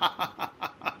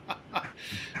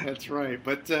 That's right.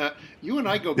 But you and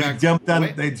I go back.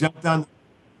 They jumped on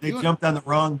the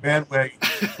wrong bandwagon.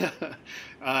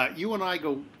 You and I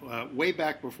go way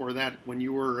back before that, when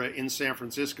you were in San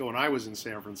Francisco and I was in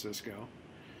San Francisco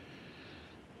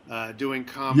doing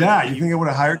comedy. Yeah, you think I would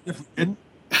have hired you if we didn't?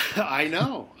 I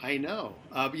know.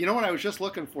 But you know what I was just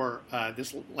looking for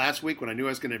this last week when I knew I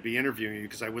was going to be interviewing you,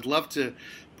 because I would love to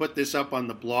put this up on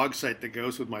the blog site that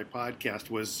goes with my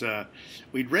podcast, was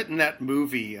we'd written that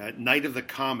movie, Night of the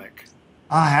Comic.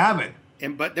 I have it.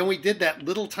 But then we did that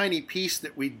little tiny piece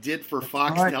that we did for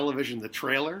Fox Television, the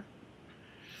trailer.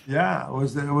 Yeah, it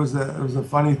was a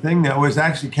funny thing. That was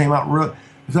actually came out real.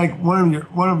 It's like one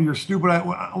of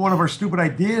our stupid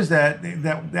ideas that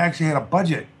actually had a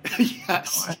budget.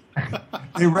 Yes.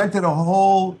 They rented a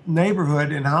whole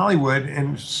neighborhood in Hollywood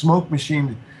and smoke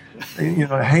machined,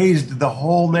 hazed the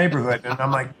whole neighborhood. And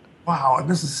I'm like, wow,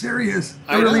 this is serious.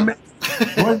 It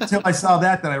wasn't until I saw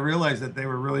that I realized that they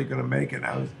were really going to make it.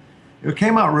 It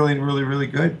came out really, really, really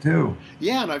good too.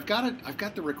 Yeah, and I've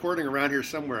got the recording around here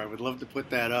somewhere. I would love to put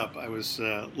that up. I was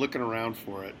looking around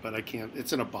for it, but I can't.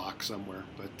 It's in a box somewhere.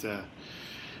 But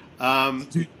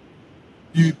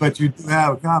you do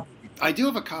have a copy. I do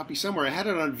have a copy somewhere. I had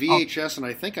it on VHS, and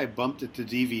I think I bumped it to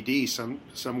DVD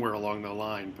somewhere along the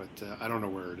line, but I don't know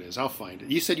where it is. I'll find it.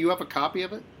 You said you have a copy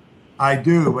of it? I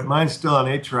do, but mine's still on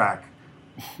 8-track.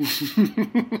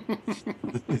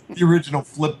 The original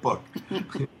flip book.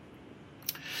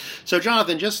 So,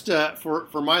 Jonathan, just for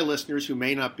my listeners who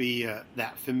may not be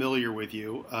that familiar with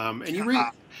you,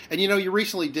 you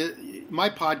recently did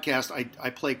my podcast. I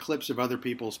play clips of other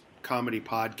people's comedy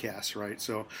podcasts, right?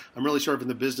 So I'm really sort of in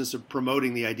the business of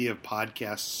promoting the idea of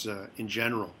podcasts in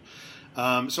general.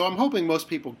 So I'm hoping most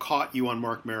people caught you on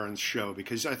Marc Maron's show,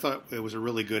 because I thought it was a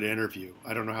really good interview.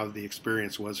 I don't know how the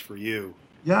experience was for you.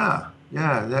 Yeah.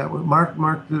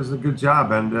 Marc does a good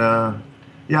job, and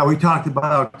we talked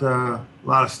about a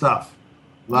lot of stuff.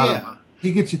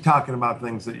 He gets you talking about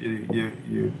things that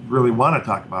you really want to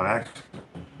talk about, actually.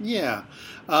 Yeah.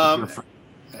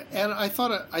 And I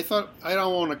thought I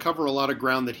don't want to cover a lot of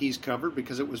ground that he's covered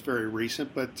because it was very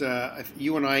recent, but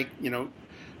you and I,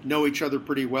 know each other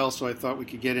pretty well, so I thought we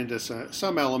could get into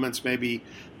some elements maybe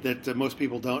that most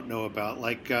people don't know about.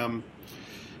 Like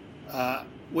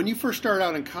when you first start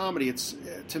out in comedy, it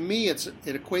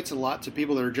equates a lot to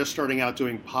people that are just starting out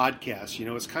doing podcasts.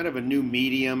 It's kind of a new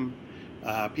medium.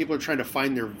 People are trying to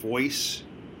find their voice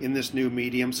in this new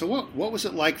medium. So what was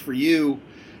it like for you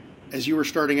as you were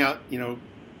starting out,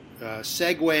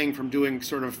 segueing from doing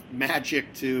sort of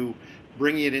magic to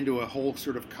bringing it into a whole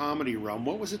sort of comedy realm?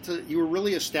 What was it you were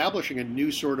really establishing a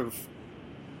new sort of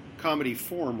comedy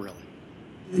form, really?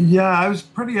 Yeah, I was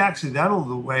pretty accidental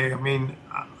the way. I mean,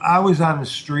 I was on the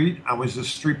street. I was a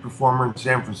street performer in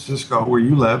San Francisco, where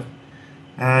you live.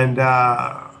 And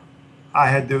I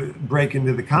had to break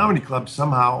into the comedy club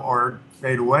somehow or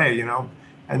fade away,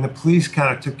 And the police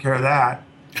kind of took care of that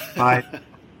by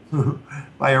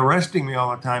arresting me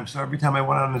all the time. So every time I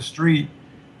went on the street,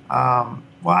 I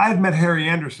had met Harry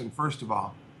Anderson, first of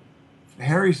all.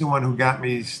 Harry's the one who got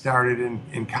me started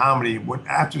in comedy.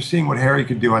 After seeing what Harry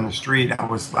could do on the street, I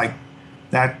was like,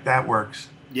 that works.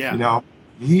 Yeah.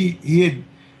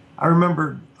 I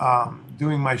remember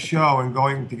doing my show and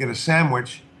going to get a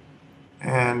sandwich,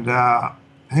 and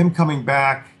me coming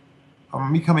back,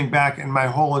 and my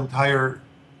whole entire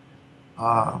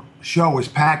show was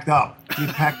packed up. He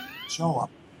packed the show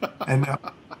up,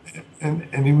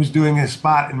 and he was doing his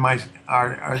spot in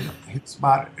his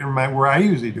spot where I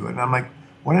usually do it, and I'm like,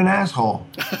 what an asshole!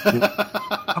 I'm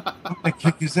gonna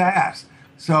kick his ass.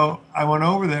 So I went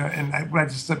over there, and I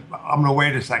just said, I'm gonna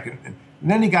wait a second, and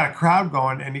then he got a crowd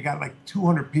going, and he got like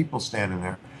 200 people standing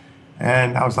there.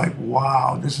 And I was like,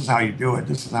 wow, this is how you do it.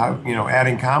 This is how,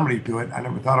 adding comedy to it. I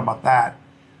never thought about that.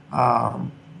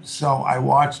 So I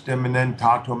watched him and then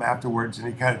talked to him afterwards, and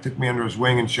he kind of took me under his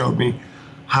wing and showed me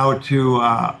how to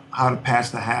pass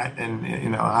the hat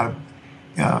and, how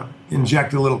to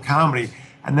inject a little comedy.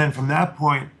 And then from that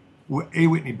point, A.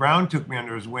 Whitney Brown took me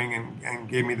under his wing and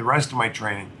gave me the rest of my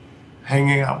training,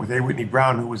 hanging out with A. Whitney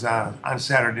Brown, who was on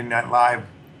Saturday Night Live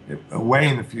way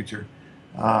in the future.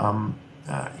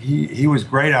 He was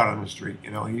great out on the street.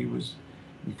 You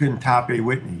couldn't top A.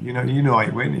 Whitney. You know A.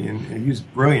 Whitney, and he was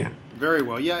brilliant. Very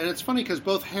well, yeah. And it's funny because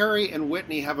both Harry and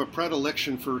Whitney have a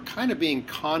predilection for kind of being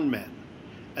con men,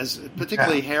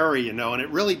 particularly Harry, and it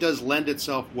really does lend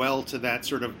itself well to that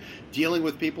sort of dealing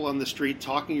with people on the street,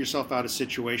 talking yourself out of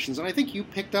situations. And I think you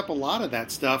picked up a lot of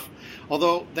that stuff,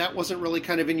 although that wasn't really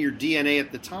kind of in your DNA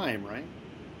at the time, right?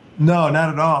 No, not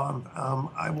at all.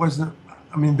 I wasn't.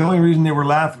 I mean, the only reason they were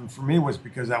laughing for me was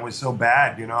because I was so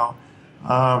bad,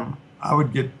 I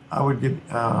would get,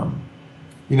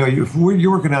 if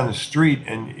you're working on the street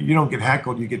and you don't get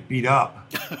heckled, you get beat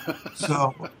up.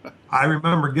 So I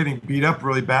remember getting beat up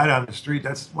really bad on the street.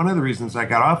 That's one of the reasons I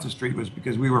got off the street, was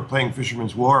because we were playing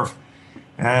Fisherman's Wharf,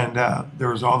 and there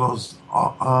was all those,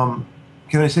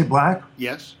 can I say black?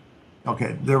 Yes.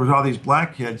 Okay, there was all these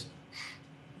black kids,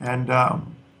 and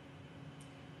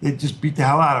they just beat the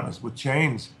hell out of us with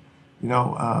chains.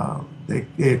 They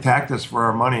attacked us for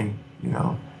our money,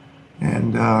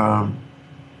 and I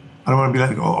don't want to be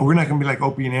like, we're not going to be like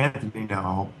Opie and Anthony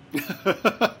now.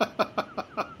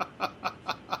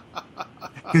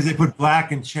 Because they put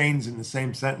black and chains in the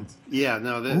same sentence. Yeah,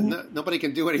 nobody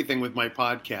can do anything with my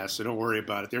podcast, so don't worry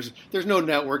about it. There's no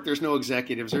network, there's no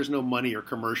executives, there's no money or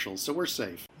commercials, so we're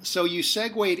safe. So you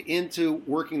segued into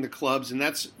working the clubs, and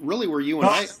that's really where you and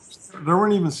I... There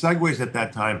weren't even segues at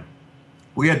that time.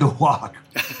 We had to walk.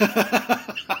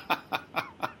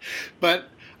 But,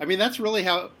 I mean, that's really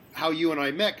how you and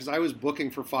I met, because I was booking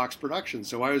for Fox Productions.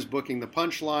 So I was booking The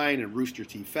Punchline and Rooster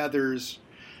T. Feathers.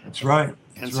 That's right.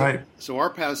 So our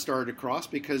paths started to cross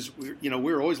because we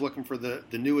were always looking for the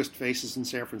newest faces in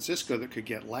San Francisco that could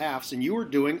get laughs. And you were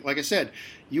doing, like I said,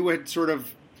 you had sort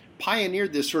of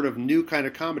pioneered this sort of new kind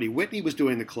of comedy. Whitney was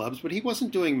doing the clubs, but he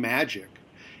wasn't doing magic.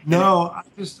 No,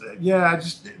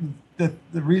 the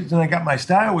reason I got my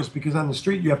style was because on the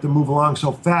street you have to move along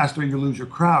so fast or you lose your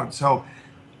crowd. So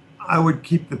I would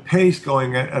keep the pace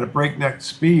going at a breakneck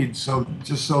speed, so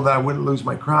that I wouldn't lose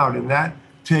my crowd. And that,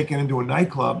 taken into a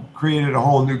nightclub, created a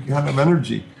whole new kind of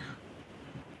energy.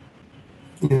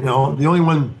 The only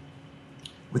one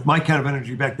with my kind of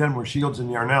energy back then were Shields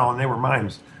and Yarnell, and they were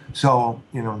mimes. So,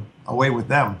 away with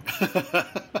them.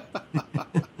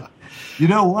 You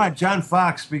know what? John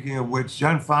Fox, speaking of which,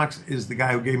 John Fox is the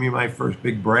guy who gave me my first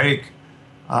big break.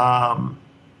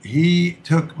 He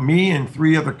took me and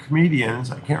 3 other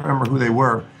comedians. I can't remember who they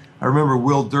were. I remember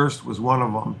Will Durst was one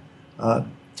of them.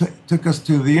 Took us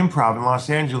to the Improv in Los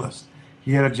Angeles.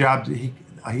 He had a job. He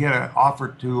had an offer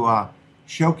to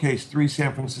showcase 3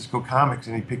 San Francisco comics,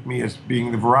 and he picked me as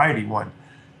being the variety one.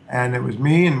 And it was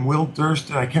me and Will Durst,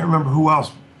 and I can't remember who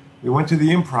else. We went to the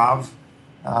Improv.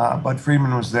 Bud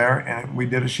Friedman was there, and we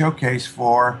did a showcase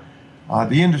for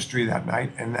the industry that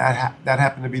night, and that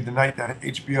happened to be the night that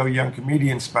HBO Young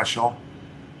Comedian special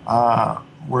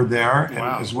were there, and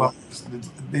as well as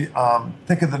the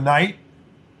Thick of the Night.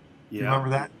 Yeah. Remember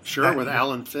that? Sure, with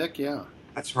Alan Thicke, yeah.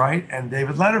 That's right, and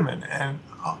David Letterman. And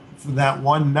for that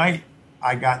one night,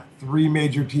 I got 3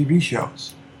 major TV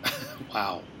shows.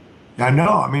 Wow. I know.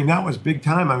 I mean, that was big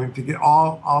time. I mean, to get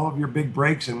all of your big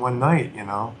breaks in one night,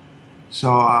 So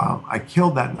I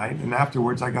killed that night, and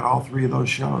afterwards I got all 3 of those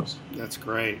shows. That's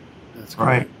great. That's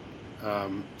great.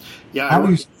 Right. How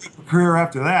do you start a career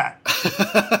after that?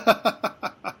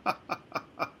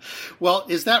 Well,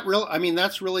 is that real? I mean,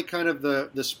 that's really kind of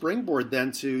the springboard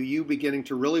then to you beginning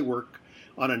to really work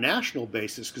on a national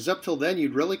basis, because up till then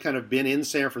you'd really kind of been in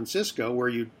San Francisco where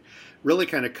you'd really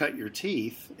kind of cut your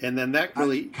teeth, and then that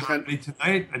really...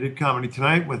 I did Comedy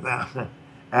Tonight with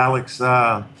Alex,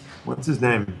 what's his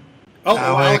name? Oh,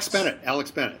 Alex Bennett. Alex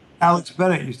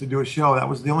Bennett used to do a show. That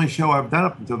was the only show I've done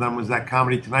up until then, was that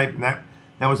Comedy Tonight, and that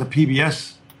was a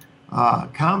PBS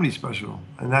comedy special,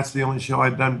 and that's the only show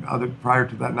I'd done prior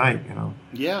to that night,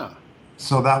 Yeah.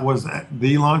 So that was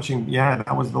the launching. Yeah,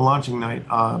 that was the launching night,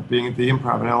 being at the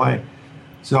Improv in LA.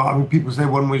 So I mean, people say,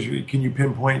 can you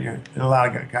pinpoint your? And a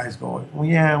lot of guys go, well,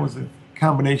 yeah, it was a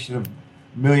combination of a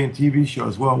million TV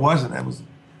shows. Well, it wasn't.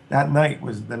 That night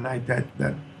was the night that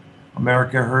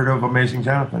America heard of Amazing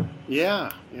Jonathan.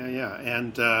 Yeah.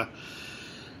 And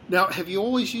now, have you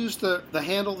always used the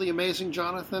handle The Amazing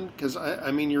Jonathan? Because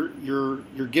I mean, your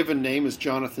given name is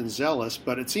Jonathan Zealous,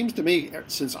 but it seems to me,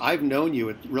 since I've known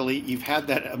you, you've had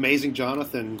that Amazing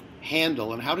Jonathan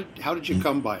handle. And how did you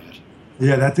come by it?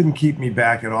 Yeah, that didn't keep me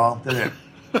back at all, did it?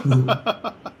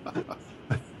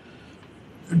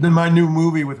 Then my new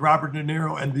movie with Robert De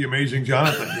Niro and The Amazing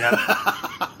Jonathan.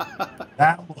 Yeah.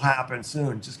 That will happen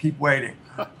soon. Just keep waiting.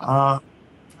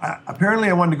 Apparently,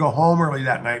 I wanted to go home early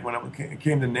that night when it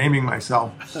came to naming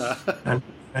myself, and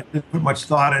I didn't put much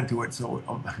thought into it. So,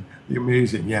 the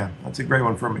amazing, yeah, that's a great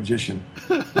one for a magician.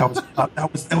 That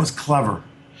was clever.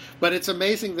 But it's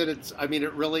amazing that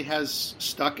it really has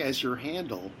stuck as your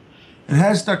handle. It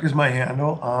has stuck as my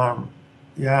handle.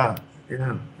 Yeah.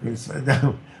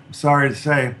 I'm sorry to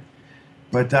say,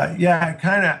 but it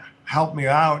kind of helped me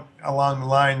out along the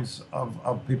lines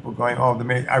of people going,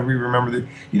 I remember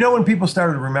when people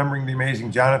started remembering The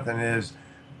Amazing Jonathan is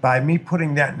by me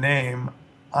putting that name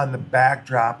on the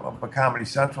backdrop of a Comedy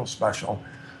Central special.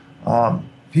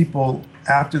 People,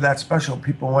 after that special,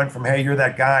 people went from, hey, you're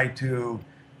that guy, to,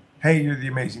 hey, you're The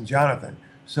Amazing Jonathan.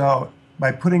 So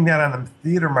by putting that on the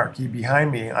theater marquee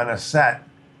behind me on a set,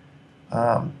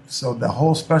 so the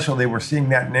whole special, they were seeing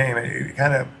that name. It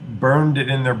kind of burned it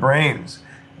in their brains.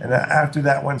 And after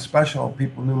that one special,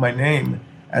 people knew my name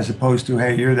as opposed to,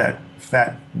 hey, you're that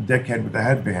fat dickhead with the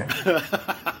headband.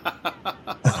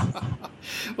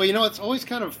 Well, it's always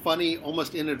kind of funny,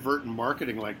 almost inadvertent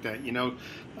marketing like that.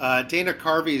 Dana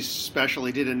Carvey's special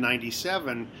he did in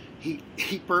 '97, he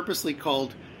purposely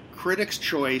called Critics'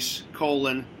 Choice,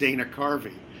 Dana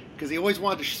Carvey, because he always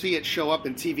wanted to see it show up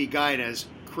in TV Guide as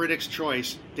Critics'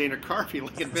 Choice, Dana Carvey,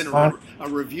 like it had been a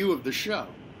review of the show.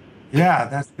 Yeah,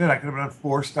 that's good. I could have been a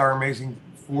four-star amazing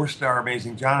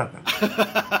Jonathan.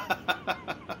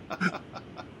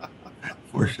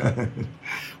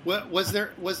 Was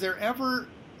there ever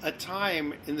a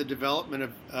time in the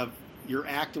development of your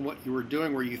act and what you were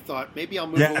doing where you thought, maybe I'll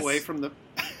move away from the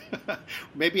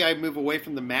maybe I move away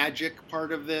from the magic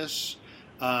part of this,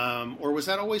 or was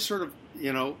that always sort of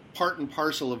part and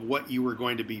parcel of what you were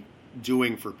going to be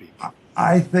doing for people?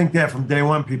 I think that from day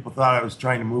one, people thought I was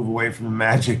trying to move away from the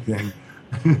magic thing.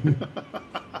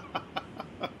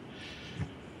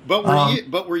 But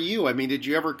were you? I mean, did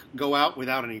you ever go out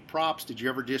without any props? Did you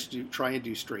ever just try and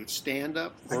do straight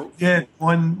stand-up? I did.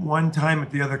 One time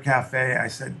at the other cafe, I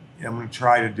said, I'm going to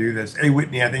try to do this. I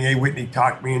think A. Whitney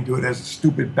talked me into it as a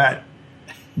stupid bet,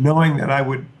 knowing that I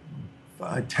would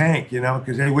tank,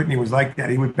 because A. Whitney was like that.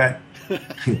 He would bet.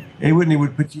 A. Whitney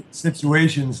would put you in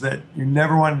situations that you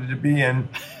never wanted to be in,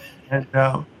 and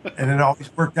it always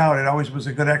worked out. It always was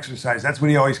a good exercise. That's what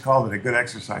he always called it, a good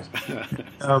exercise.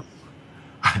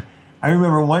 I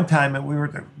remember one time that we were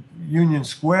at the Union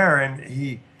Square,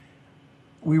 and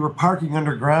we were parking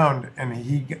underground,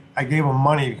 and I gave him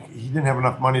money. He didn't have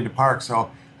enough money to park,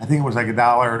 so I think it was like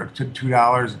 $1 to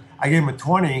 $2. I gave him a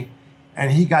 20,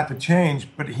 and he got the change,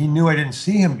 but he knew I didn't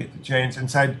see him get the change, and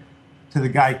said to the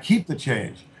guy, keep the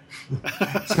change.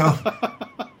 So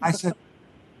I said,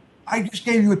 I just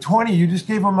gave you a 20. You just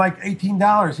gave him like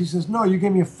 $18. He says, no, you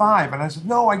gave me a 5. And I said,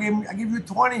 no, I gave you a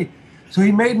 20. So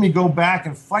he made me go back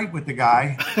and fight with the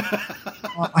guy.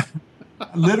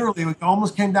 Literally, it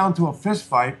almost came down to a fist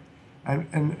fight. And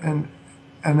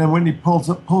then Whitney pulls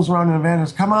around in the van and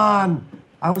says, come on.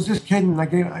 I was just kidding.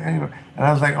 And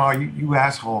I was like, oh, you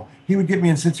asshole. He would get me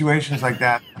in situations like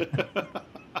that.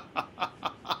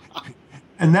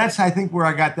 And that's, I think, where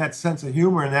I got that sense of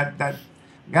humor, and that I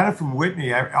got it from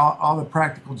Whitney. All the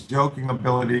practical joking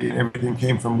ability and everything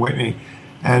came from Whitney.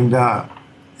 And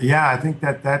I think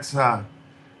that's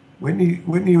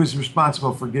Whitney was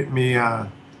responsible for getting me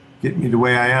the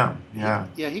way I am. Yeah.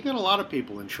 Yeah, he got a lot of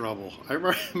people in trouble. I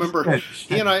remember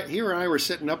he and I were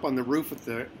sitting up on the roof at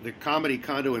the comedy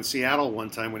condo in Seattle one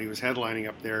time when he was headlining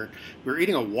up there. We were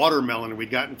eating a watermelon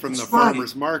we'd gotten from the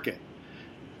farmer's market.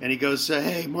 And he goes,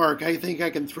 hey, Mark, I think I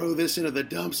can throw this into the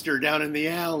dumpster down in the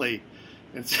alley.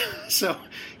 And so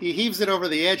he heaves it over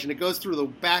the edge, and it goes through the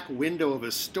back window of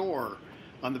a store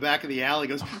on the back of the alley. He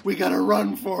goes, we got to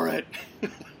run for it.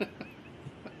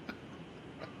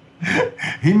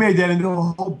 He made that into a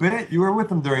whole bit. You were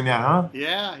with him during that, huh?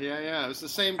 Yeah. It was the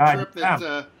same trip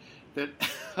that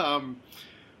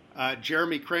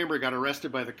Jeremy Kramer got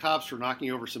arrested by the cops for knocking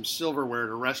over some silverware at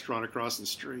a restaurant across the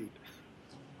street.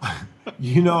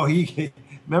 He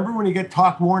remember when he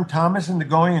talked Warren Thomas into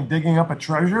going and digging up a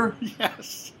treasure?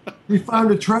 Yes. He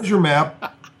found a treasure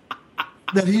map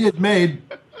that he had made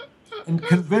and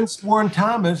convinced Warren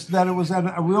Thomas that it was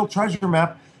a real treasure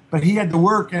map, but he had to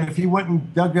work, and if he went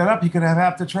and dug that up, he could have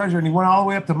half the treasure. And he went all the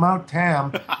way up to Mount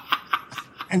Tam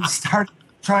and started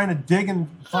trying to dig and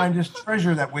find this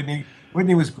treasure that Whitney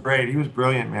was great. He was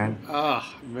brilliant, man. Oh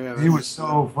man, he was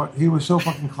so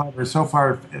fucking clever, so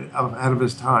far ahead of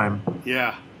his time.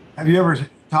 Yeah. Have you ever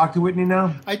talked to Whitney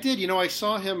now? I did. I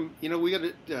saw him. We got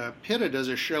Pitta does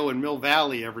a show in Mill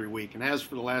Valley every week, and has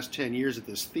for the last 10 years at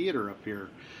this theater up here.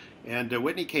 And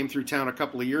Whitney came through town a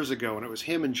couple of years ago, and it was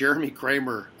him and Jeremy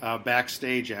Kramer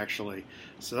backstage, actually.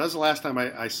 So that was the last time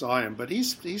I saw him. But he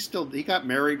got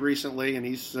married recently, and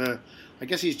I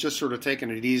guess he's just sort of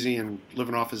taking it easy and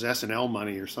living off his SNL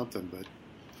money or something. But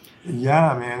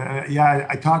yeah, man. Yeah,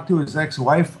 I talked to his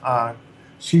ex-wife.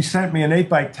 She sent me an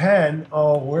 8x10.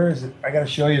 Oh, where is it? I got to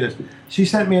show you this. She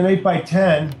sent me an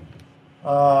 8x10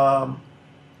 of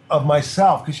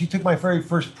myself because she took my very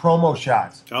first promo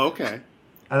shots. Oh, okay.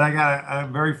 And I got a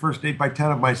very first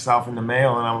 8x10 of myself in the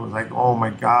mail, and I was like, oh my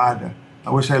God,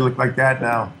 I wish I looked like that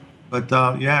now. But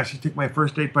yeah, she took my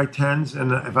first 8x10s,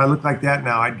 and if I looked like that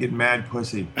now, I'd get mad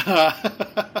pussy.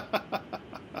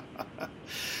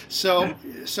 So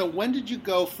when did you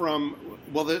go from?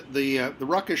 Well, the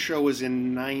Ruckus show was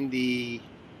in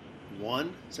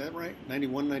 91. Is that right?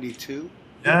 91, 92?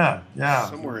 Yeah.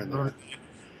 Somewhere in there.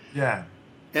 Yeah.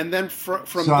 And then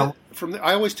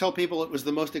I always tell people it was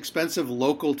the most expensive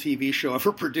local TV show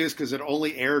ever produced because it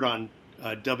only aired on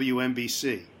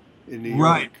WNBC in New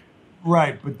York.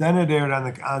 Right. But then it aired on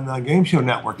the Game Show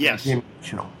Network. Yes. Game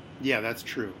Show. Yeah, that's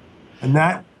true. And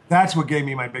that's what gave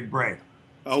me my big break.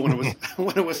 Oh, when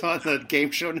it was on the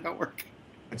Game Show Network.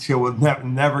 That show will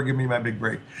never give me my big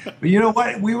break. But you know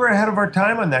what? We were ahead of our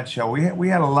time on that show. We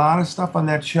had a lot of stuff on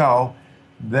that show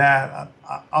that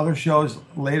other shows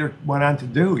later went on to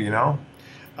do, you know?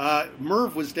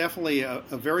 Merv was definitely a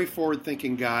very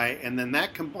forward-thinking guy, and then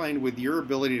that combined with your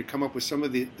ability to come up with some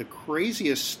of the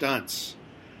craziest stunts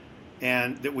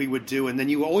and that we would do, and then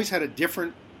you always had a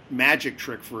different magic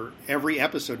trick for every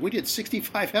episode. We did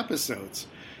 65 episodes.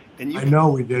 And I know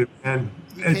we did, man.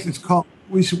 It's called,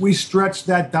 we stretched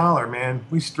that dollar, man.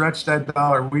 We stretched that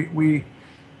dollar. We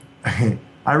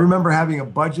I remember having a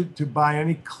budget to buy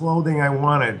any clothing I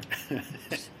wanted.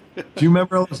 Do you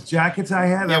remember all those jackets I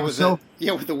had? Yeah,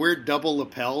 with the weird double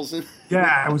lapels.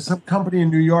 Yeah, it was some company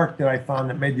in New York that I found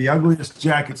that made the ugliest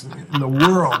jackets in the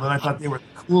world, and I thought they were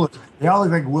the coolest. They all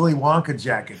looked like Willy Wonka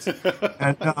jackets.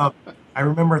 And I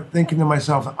remember thinking to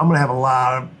myself, I'm going to have a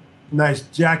lot of nice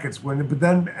jackets. But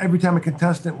then every time a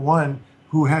contestant won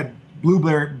who had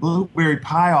blueberry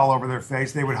pie all over their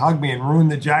face, they would hug me and ruin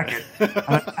the jacket. And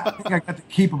I think I got to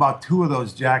keep about 2 of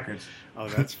those jackets. Oh,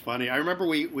 that's funny. I remember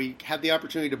we had the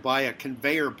opportunity to buy a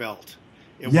conveyor belt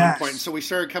at one point. So we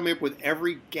started coming up with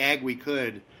every gag we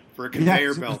could for a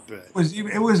conveyor belt bit.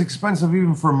 It was expensive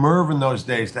even for Merv in those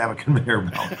days to have a conveyor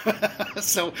belt.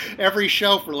 So every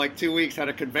show for like 2 weeks had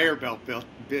a conveyor belt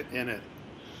bit in it.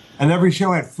 And every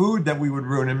show had food that we would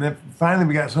ruin. And then finally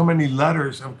we got so many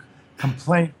letters of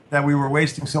complaint that we were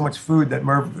wasting so much food that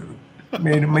Merv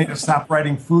made us stop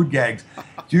writing food gags.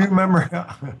 Do you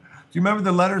remember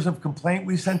the letters of complaint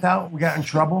we sent out? We got in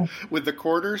trouble with the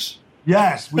quarters.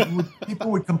 Yes,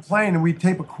 people would complain, and we'd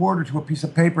tape a quarter to a piece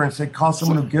of paper and say, "Call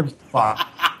someone who gives a fuck."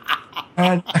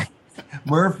 And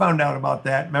Merv found out about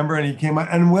that. Remember, and he came out.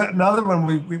 And another one,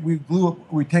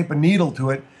 we tape a needle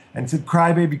to it and said,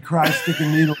 "Cry baby, cry, stick a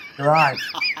needle in your eye."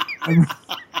 And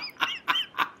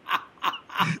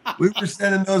we were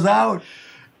sending those out.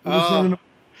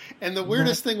 And the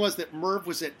weirdest thing was that Merv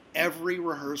was at every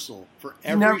rehearsal for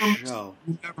every show.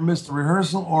 He never missed a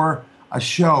rehearsal or a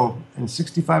show. In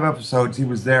 65 episodes, he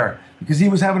was there because he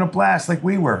was having a blast like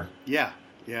we were. Yeah.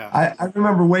 I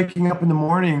remember waking up in the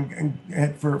morning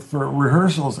for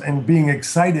rehearsals and being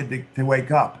excited to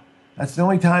wake up. That's the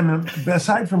only time,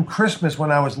 aside from Christmas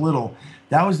when I was little,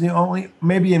 that was the only,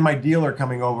 maybe in my dealer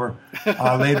coming over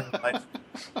later in life.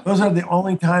 Those are the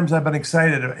only times I've been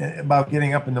excited about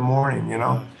getting up in the morning, you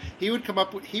know. He would come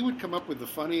up with the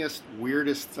funniest,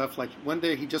 weirdest stuff. Like one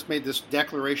day he just made this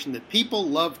declaration that people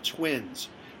love twins.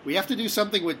 We have to do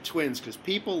something with twins because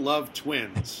people love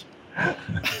twins.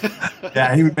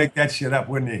 Yeah, he would make that shit up,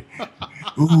 wouldn't he?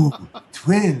 Ooh,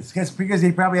 twins. That's because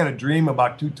he probably had a dream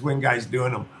about 2 twin guys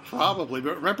doing them. Probably,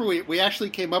 but remember we actually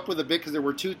came up with a bit because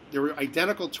there were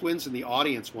identical twins in the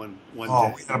audience one day.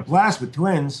 Oh, we had a blast with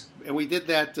twins. And we did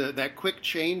that quick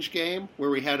change game where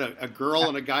we had a girl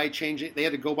and a guy changing. They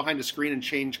had to go behind a screen and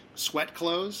change sweat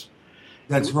clothes.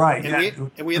 That's right.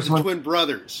 And we had the twin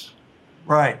brothers.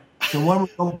 Right. So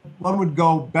one would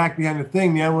go back behind the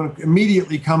thing, the other one would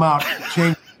immediately come out and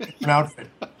change an outfit.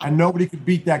 And nobody could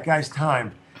beat that guy's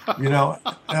time. You know,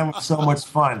 that was so much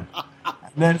fun. And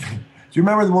then, do you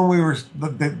remember when we were,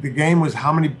 the game was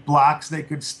how many blocks they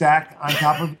could stack on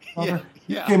top of each other?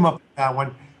 Yeah. You came up with that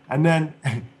one. And then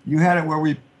you had it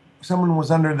where someone was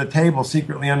under the table,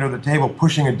 secretly under the table,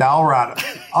 pushing a dowel rod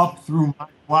up through my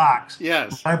blocks.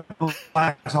 Yes. My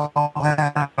blocks all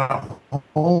had a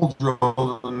hole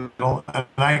drilled in the middle,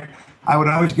 and I would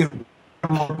always get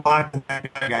one more block than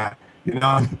that guy got. You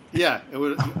know? Yeah, it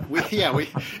was.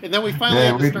 And then we finally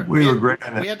had to start. We were great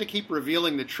on that. We had to keep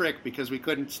revealing the trick because we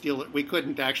couldn't steal it. We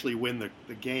couldn't actually win the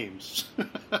games.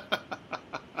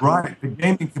 Right. The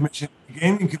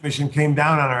gaming commission came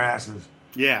down on our asses.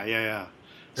 Yeah.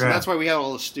 So that's why we had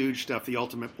all the Stooge stuff, the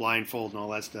Ultimate Blindfold, and all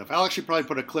that stuff. I'll actually probably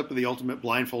put a clip of the Ultimate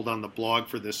Blindfold on the blog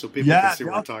for this, so people can see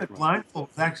what I'm talking about. Blindfold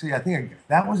actually, I think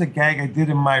that was a gag I did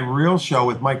in my real show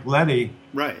with Mike Letty.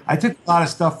 Right. I took a lot of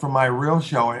stuff from my real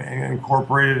show and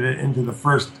incorporated it into the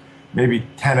first maybe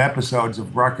 10 episodes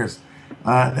of Ruckus,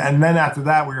 and then after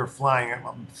that we were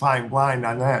flying blind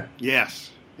on that.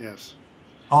 Yes.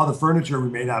 All the furniture we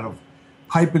made out of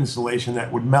pipe insulation that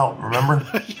would melt. Remember?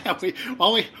 Yeah,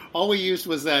 all we used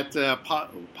was that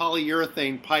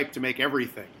polyurethane pipe to make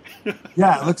everything.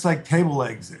 Yeah, it looks like table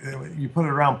legs. You put it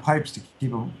around pipes to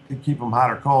keep them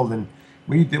hot or cold, and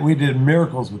we did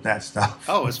miracles with that stuff.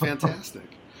 Oh, it's fantastic.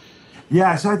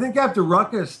 Yeah, so I think after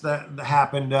Ruckus that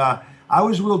happened, I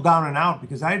was real down and out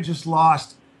because I had just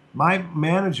lost my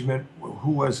management,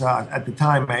 who was at the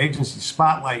time my agency,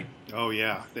 Spotlight. Oh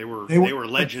yeah, they were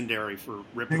legendary for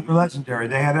ripping. They were legendary.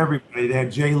 They had everybody. They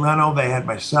had Jay Leno. They had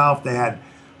myself. They had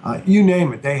you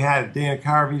name it. They had Dana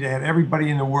Carvey. They had everybody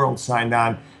in the world signed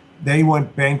on. They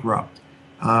went bankrupt,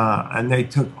 and they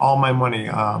took all my money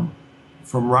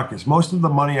from Ruckus. Most of the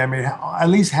money I made, at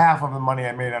least half of the money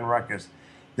I made on Ruckus,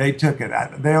 they took it.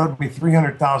 They owed me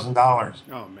 $300,000.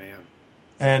 Oh man!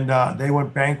 And they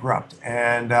went bankrupt.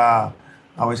 And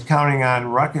I was counting on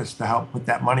Ruckus to help put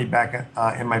that money back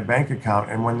in my bank account.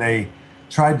 And when they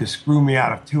tried to screw me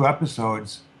out of 2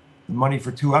 episodes, the money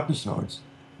for 2 episodes,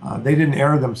 they didn't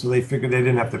air them, so they figured they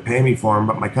didn't have to pay me for them.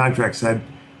 But my contract said,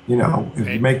 if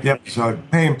you make the episode,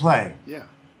 pay and play. Yeah.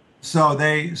 So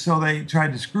they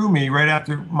tried to screw me right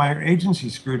after my agency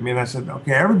screwed me. And I said,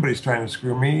 okay, everybody's trying to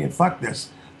screw me, and fuck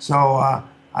this. So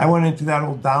I went into that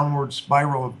old downward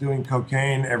spiral of doing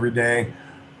cocaine every day,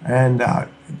 and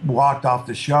walked off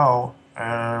the show,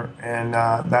 and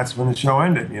that's when the show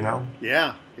ended.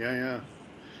 Yeah.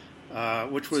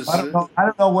 Which was I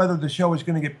don't know whether the show was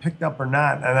going to get picked up or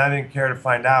not, and I didn't care to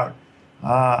find out.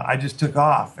 I just took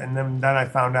off, and then I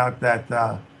found out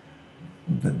that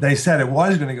they said it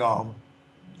was going to go,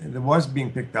 it was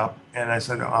being picked up, and I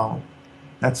said, oh,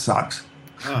 that sucks.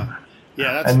 Huh.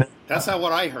 Yeah, that's not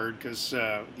what I heard, because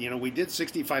we did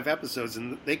 65 episodes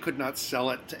and they could not sell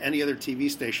it to any other TV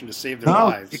station to save their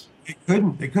lives.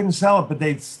 They couldn't sell it, but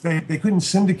they couldn't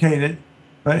syndicate it.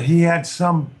 But he had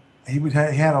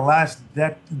a last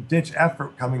ditch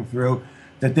effort coming through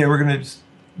that they were going to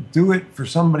do it for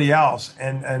somebody else,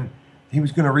 and he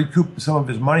was going to recoup some of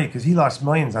his money because he lost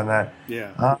millions on that.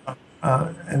 Yeah.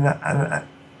 And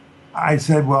I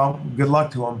said, well, good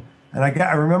luck to him. And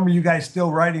I remember you guys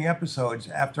still writing episodes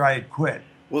after I had quit.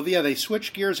 Well, yeah, they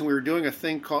switched gears and we were doing a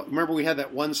thing called, remember we had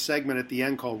that one segment at the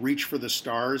end called Reach for the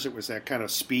Stars? It was that kind of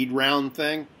speed round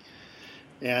thing.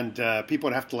 And people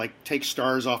would have to take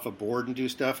stars off a board and do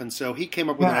stuff. And so he came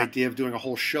up with an idea of doing a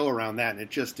whole show around that, and it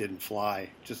just didn't fly.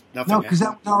 Just nothing. No, because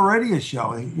that was already a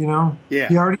show, Yeah.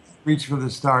 He already reached for the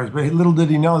stars, but little did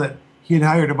he know that he had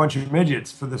hired a bunch of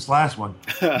midgets for this last one.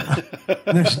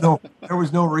 There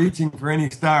was no reaching for any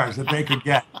stars that they could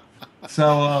get.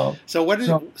 So what did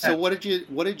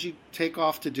you take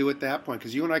off to do at that point?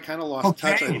 Because you and I kind of lost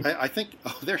touch. I think.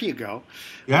 Oh, there you go.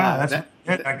 Yeah, that's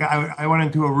it. I went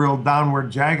into a real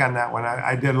downward jag on that one.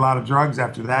 I did a lot of drugs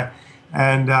after that,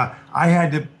 and I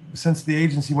had to, since the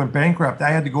agency went bankrupt, I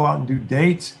had to go out and do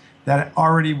dates that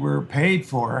already were paid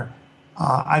for.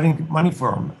 I didn't get money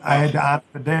for them. I had to honor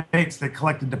the dates. They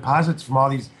collected deposits from all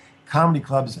these comedy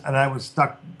clubs, and I was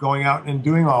stuck going out and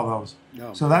doing all those.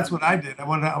 So that's what I did.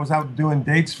 I was out doing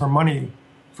dates for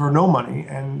no money,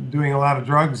 and doing a lot of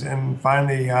drugs. And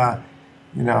finally, that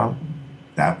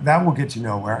will get you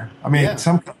nowhere. I mean,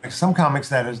 some comics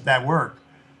that worked.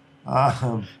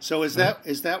 So is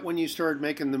that when you started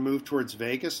making the move towards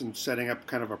Vegas and setting up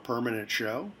kind of a permanent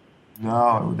show?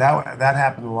 No, that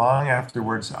happened long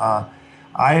afterwards.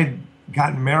 I had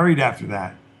gotten married after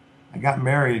that. I got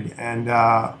married, and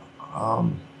I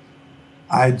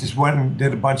just went and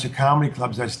did a bunch of comedy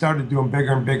clubs. I started doing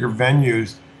bigger and bigger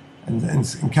venues,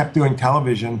 and kept doing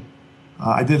television.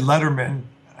 I did Letterman,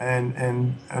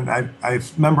 and I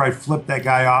remember I flipped that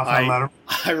guy off on Letterman.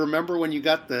 I remember when you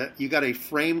got a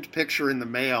framed picture in the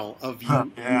mail of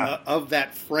you of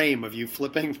that frame of you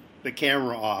flipping the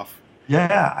camera off.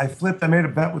 Yeah, I made a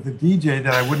bet with the DJ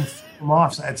that I wouldn't flip him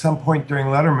off at some point during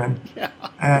Letterman,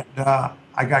 and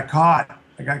I got caught.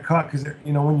 Because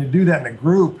when you do that in a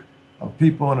group of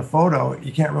people in a photo,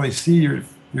 you can't really see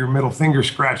your middle finger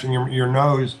scratching your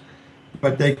nose,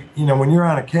 but they, when you're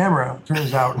on a camera, it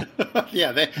turns out.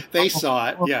 Yeah, they saw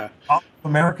it. Yeah, all of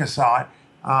America saw it.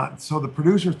 So the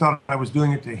producer thought I was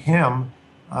doing it to him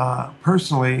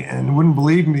personally, and wouldn't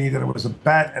believe me that it was a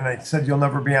bet. And I said, "You'll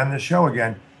never be on this show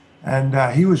again." And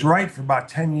he was right for about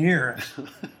 10 years.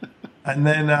 And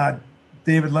then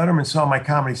David Letterman saw my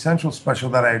Comedy Central special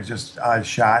that I had just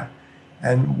shot,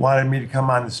 and wanted me to come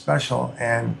on the special,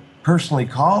 and personally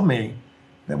called me,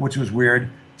 which was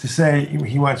weird, to say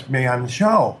he wants me on the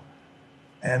show.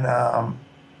 And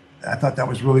I thought that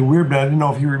was really weird, but I didn't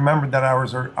know if he remembered that I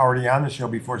was already on the show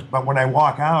before. But when I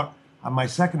walk out on my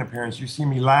second appearance, you see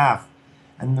me laugh.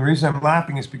 And the reason I'm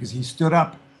laughing is because he stood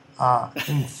up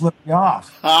and flipped me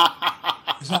off.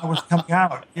 As I was coming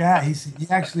out. Yeah, he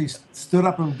actually stood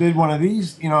up and did one of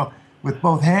these, with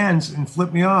both hands and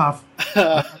flipped me off.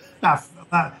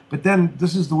 But then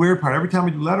this is the weird part. Every time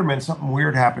we do Letterman, something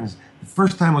weird happens. The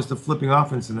first time was the flipping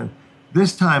off incident.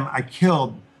 This time I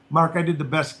killed. Mark, I did the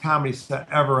best comedy set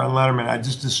ever on Letterman. I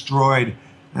just destroyed.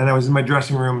 And I was in my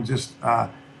dressing room just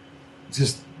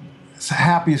as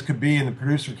happy as could be. And the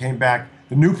producer came back,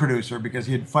 the new producer, because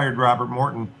he had fired Robert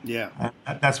Morton. Yeah.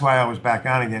 And that's why I was back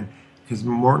on again, because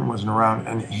Morton wasn't around.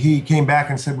 And he came back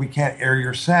and said, "We can't air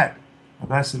your set."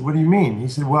 And I said, "What do you mean?" He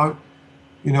said, "Well,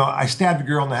 I stabbed a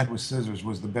girl in the head with scissors,"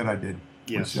 was the bit I did.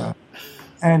 Yes.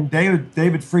 And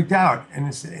David freaked out. And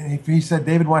he said,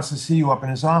 "David wants to see you up in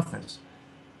his office."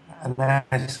 And I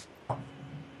said,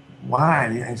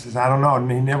 "Why?" He says, "I don't know.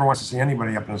 And he never wants to see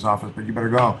anybody up in his office, but you better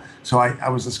go." So I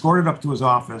was escorted up to his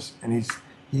office, and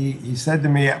he said to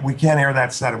me, "We can't air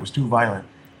that set. It was too violent."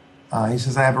 He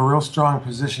says, "I have a real strong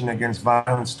position against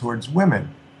violence towards women."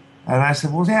 And I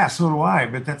said, "Well, yeah, so do I,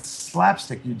 but that's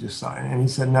slapstick you just saw." And he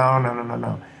said,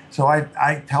 No. So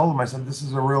I told him, I said, "This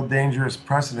is a real dangerous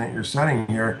precedent you're setting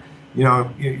here.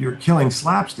 You're killing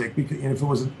slapstick, because if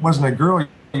it wasn't a girl,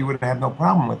 you would have no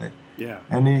problem with it." Yeah.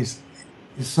 And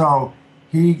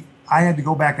I had to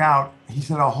go back out. He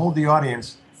said, "I'll hold the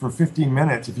audience for 15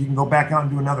 minutes. If you can go back out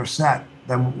and do another set,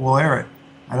 then we'll air it."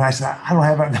 And I said,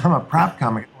 I'm a prop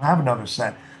comic. I don't have another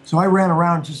set. So I ran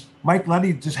around. Mike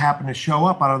Letty just happened to show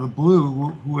up out of the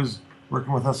blue, who was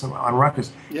working with us on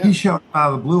Ruckus. Yeah. He showed up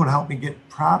out of the blue and helped me get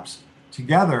props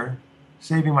together,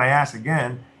 saving my ass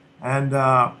again. And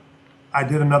I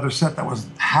did another set that was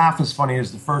half as funny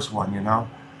as the first one,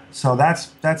 So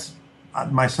that's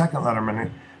my second Letterman.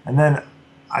 And then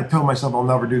I told myself I'll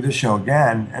never do this show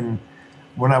again. And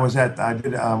when I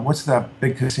did, what's that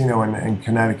big casino in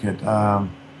Connecticut?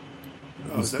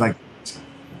 It's like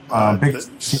big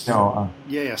casino.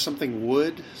 Yeah, something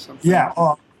Wood. Something. Yeah,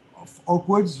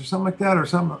 Oakwoods or something like that, or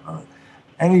something.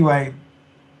 Anyway,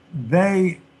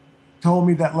 they told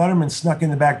me that Letterman snuck in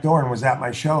the back door and was at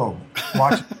my show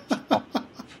watching.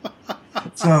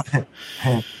 So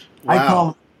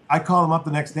wow. I called him up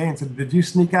the next day and said, "Did you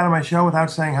sneak out of my show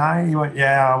without saying hi?" He went,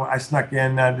 "Yeah, I snuck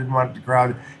in. I didn't want the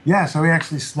crowd." Yeah, so he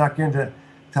actually snuck into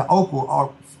Oakwood.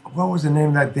 Oh, what was the name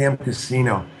of that damn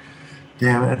casino?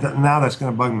 Damn it, now that's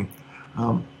going to bug me.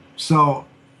 So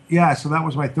that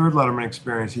was my third Letterman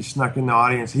experience. He snuck in the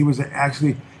audience.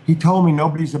 He told me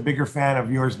nobody's a bigger fan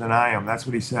of yours than I am. That's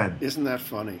what he said. Isn't that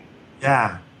funny?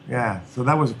 Yeah. So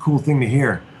that was a cool thing to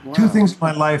hear. Wow. Two things in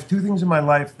my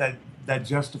life that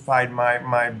justified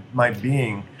my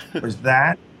being was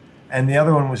that, and the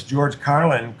other one was George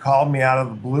Carlin called me out of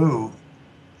the blue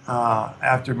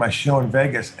after my show in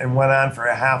Vegas and went on for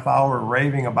a half hour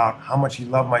raving about how much he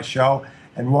loved my show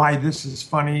and why this is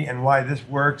funny and why this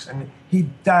works. And he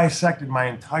dissected my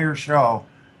entire show.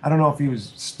 I don't know if he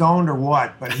was stoned or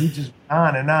what, but he just went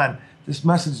on and on. This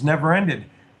message never ended.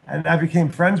 And I became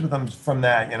friends with him from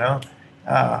that,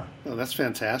 Oh, that's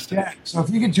fantastic. Yeah. So if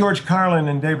you get George Carlin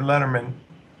and David Letterman,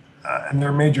 and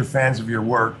they're major fans of your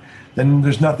work, then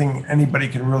there's nothing anybody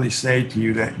can really say to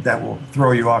you that will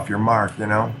throw you off your mark,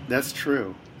 That's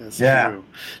true. That's true.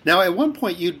 Now, at one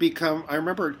point, I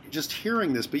remember just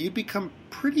hearing this, but you'd become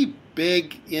pretty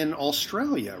big in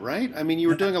Australia, right? I mean, you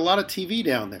were doing a lot of TV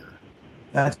down there.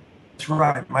 That's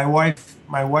right. My wife,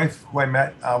 who I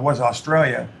met, was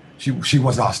Australia. She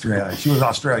was Australia. She was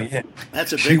Australian.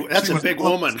 That's a big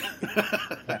woman.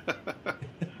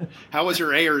 How was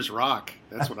her Ayers Rock?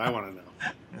 That's what I want to know.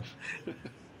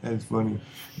 That's funny.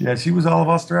 Yeah, she was all of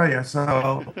Australia.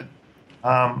 So,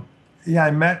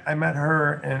 I met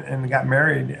her and got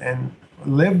married and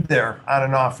lived there on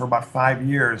and off for about 5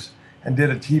 years and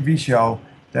did a TV show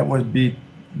that would be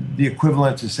the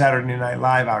equivalent to Saturday Night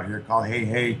Live out here called Hey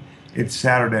Hey, It's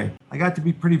Saturday. I got to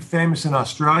be pretty famous in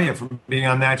Australia from being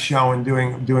on that show and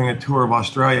doing a tour of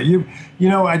Australia.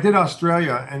 I did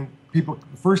Australia, and the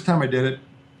first time I did it,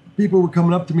 people were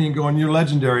coming up to me and going, "You're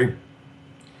legendary.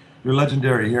 you're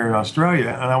legendary here in Australia.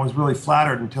 And I was really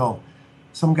flattered until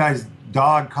some guy's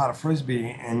dog caught a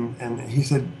Frisbee and he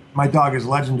said, my dog is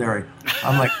legendary.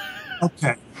 I'm like,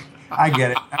 okay, I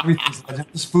get it. Everything's legendary.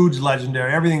 This food's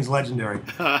legendary. Everything's legendary.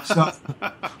 So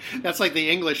that's like the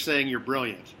English saying you're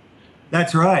brilliant.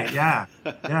 That's right. Yeah.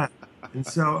 Yeah. And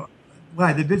so,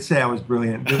 well, they did say I was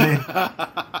brilliant, did they?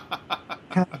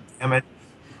 God damn it.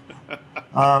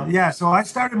 Yeah, so I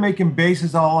started making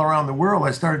bases all around the world.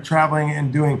 I started traveling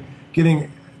and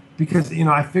because,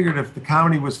 I figured if the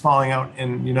comedy was falling out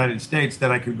in the United States,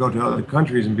 then I could go to other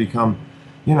countries and become,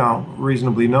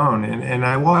 reasonably known. And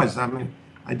I was. I mean,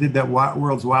 I did that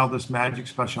World's Wildest Magic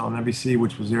special on NBC,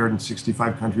 which was aired in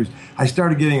 65 countries. I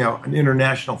started getting an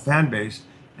international fan base,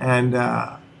 and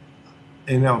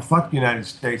fuck the United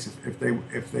States if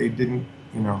they didn't,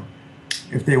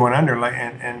 if they went under.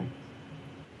 And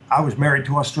I was married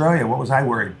to Australia. What was I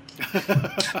worried?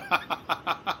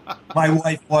 My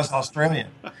wife was Australian.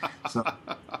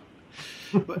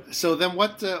 So then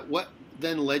what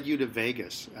then led you to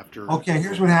Vegas after? Okay,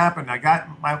 here's what happened. I got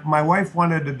my wife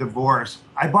wanted a divorce.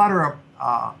 I bought her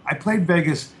I played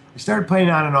Vegas. I started playing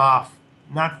on and off,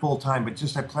 not full time, but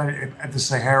I played at the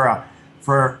Sahara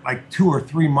for like 2 or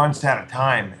 3 months at a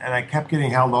time, and I kept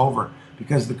getting held over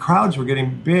because the crowds were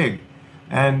getting big.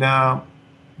 And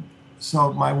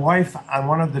so my wife, on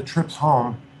one of the trips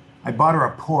home, I bought her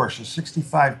a Porsche, a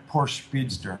 65 Porsche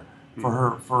Speedster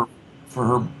for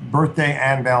her birthday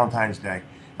and Valentine's Day.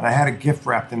 And I had a gift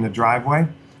wrapped in the driveway,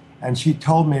 and she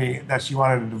told me that she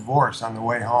wanted a divorce on the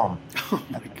way home. Oh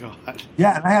my God.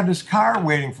 Yeah, and I had this car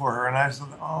waiting for her, and I said,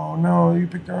 oh no, you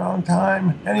picked the wrong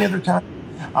time, any other time.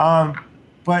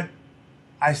 But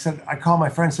I called my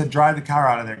friend, said, drive the car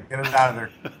out of there, get it out of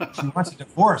there. She wants a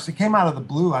divorce. It came out of the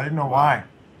blue. I didn't know why.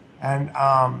 And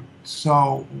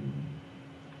so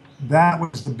that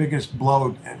was the biggest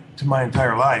blow to my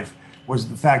entire life, was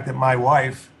the fact that my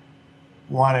wife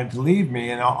wanted to leave me,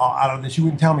 and she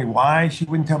wouldn't tell me why. She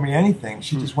wouldn't tell me anything.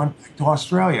 She just went back to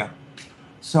Australia.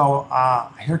 So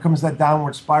here comes that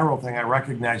downward spiral thing. I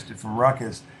recognized it from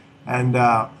Ruckus, and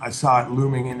I saw it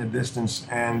looming in the distance,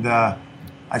 and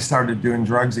I started doing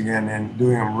drugs again and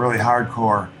doing them really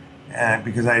hardcore, and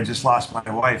because I had just lost my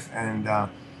wife, and I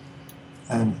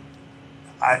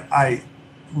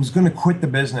was going to quit the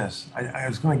business. I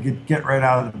was going to get right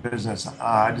out of the business.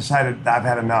 I decided I've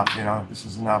had enough. This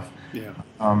is enough. Yeah.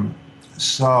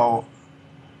 So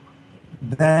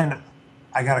then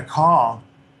I got a call,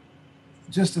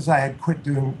 just as I had quit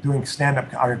doing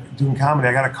stand-up or doing comedy.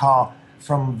 I got a call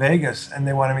from Vegas, and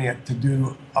they wanted me to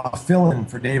do a fill-in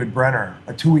for David Brenner,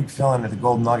 a 2-week fill-in at the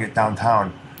Golden Nugget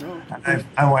downtown. Oh, okay.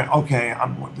 I went, okay,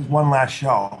 there's one last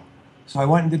show. So I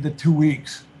went and did the 2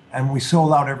 weeks, and we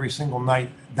sold out every single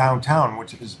night downtown,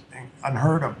 which is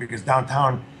unheard of because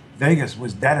downtown Vegas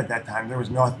was dead at that time. There was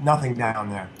nothing down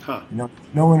there. Huh.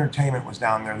 No entertainment was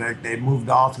down there. They moved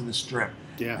all to the Strip.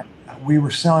 Yeah. We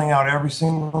were selling out every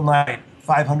single night,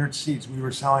 500 seats. We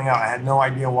were selling out. I had no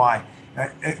idea why.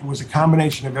 It was a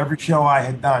combination of every show I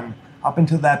had done up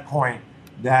until that point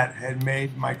that had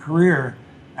made my career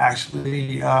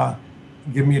actually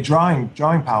give me a drawing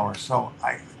power. So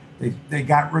they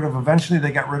got rid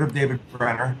of David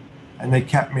Brenner, and they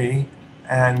kept me.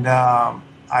 And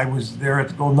I was there at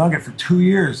the Gold Nugget for 2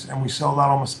 years, and we sold out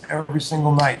almost every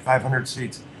single night, 500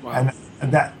 seats. Wow.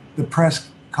 And that the press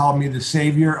called me the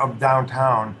savior of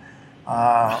downtown.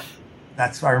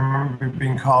 That's I remember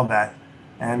being called that.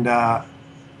 And I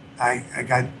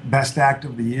got Best Act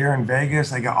of the Year in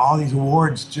Vegas. I got all these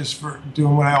awards just for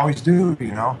doing what I always do,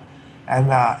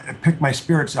 And it picked my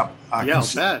spirits up. Yeah,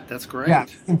 I'll bet. That's great. Yeah,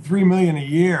 in $3 million a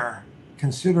year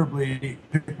considerably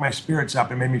picked my spirits up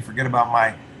and made me forget about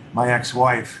my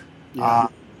ex-wife. Yeah.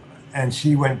 And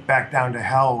she went back down to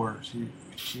hell where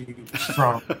she was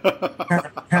from.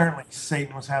 Apparently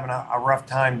Satan was having a rough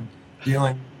time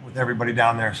dealing with everybody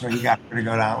down there, so he got her to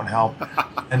go down and help.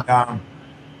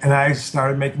 And I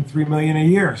started making $3 million a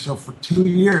year. So for 2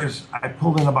 years, I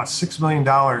pulled in about $6 million.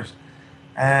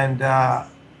 And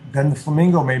then the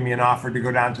Flamingo made me an offer to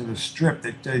go down to the Strip.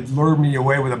 They lured me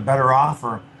away with a better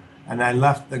offer. And I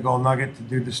left the Gold Nugget to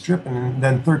do the Strip. And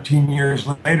then 13 years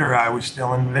later, I was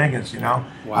still in Vegas,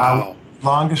 Wow.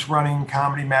 Longest running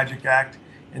comedy magic act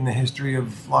in the history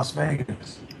of Las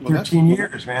Vegas. 13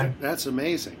 years, man. That's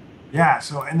amazing. Yeah,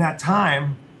 so in that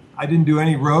time, I didn't do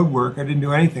any road work. I didn't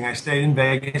do anything. I stayed in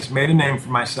Vegas, made a name for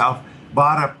myself,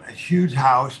 bought a huge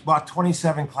house, bought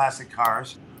 27 classic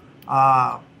cars,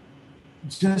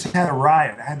 just had a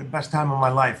riot. I had the best time of my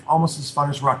life, almost as fun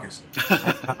as Ruckus.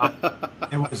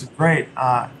 It was great.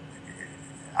 I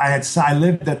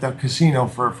lived at the casino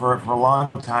for a long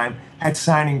time, had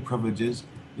signing privileges,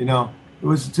 You know, it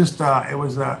was just,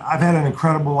 I've had an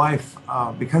incredible life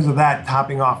because of that,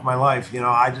 topping off my life. You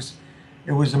know,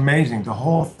 it was amazing. The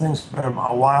whole thing's been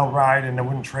a wild ride, and I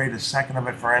wouldn't trade a second of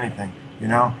it for anything. You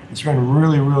know, it's been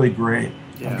really, really great.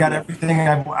 Yeah. I've got everything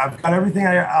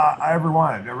I ever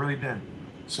wanted. I really did.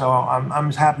 So I'm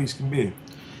as happy as can be.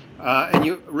 And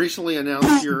you recently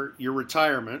announced your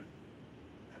retirement.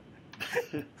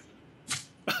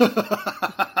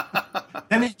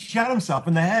 Then he shot himself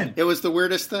in the head. It was the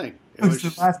weirdest thing. It was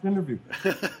the last interview.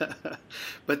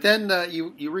 But then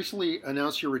you recently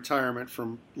announced your retirement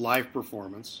from live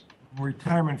performance.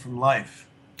 Retirement from life.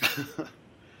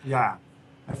 Yeah.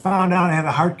 I found out I had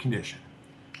a heart condition.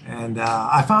 And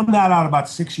I found that out about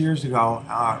 6 years ago,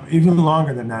 even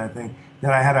longer than that, I think,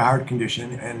 that I had a heart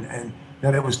condition and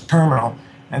that it was terminal.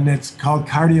 And it's called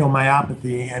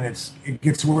cardiomyopathy, and it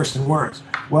gets worse and worse.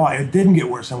 Well, it didn't get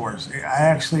worse and worse. I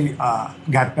actually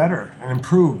got better and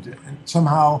improved. And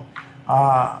somehow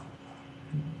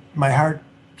my heart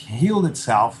healed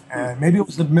itself, and maybe it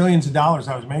was the millions of dollars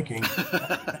I was making.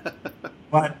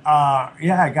 But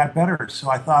yeah, I got better. So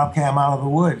I thought, okay, I'm out of the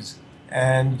woods.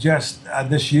 And just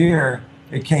this year,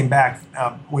 it came back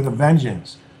with a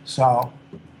vengeance. So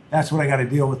that's what I got to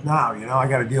deal with now. You know, I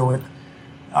got to deal with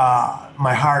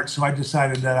my heart. So I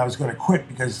decided that I was going to quit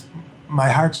because my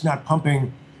heart's not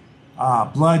pumping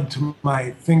blood to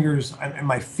my fingers and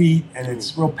my feet, and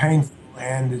it's real painful.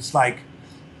 And it's like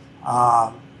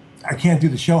I can't do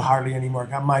the show hardly anymore.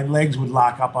 My legs would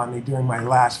lock up on me during my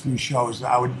last few shows.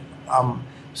 I would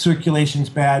circulation's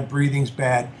bad, breathing's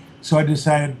bad. So I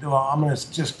decided, well, I'm going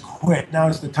to just quit. Now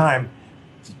is the time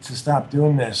to stop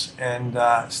doing this and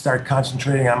start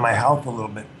concentrating on my health a little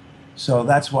bit. So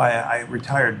that's why I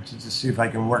retired, to see if I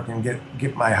can work and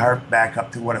get my heart back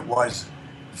up to what it was.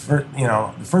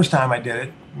 The first time I did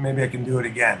it, maybe I can do it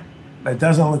again. But it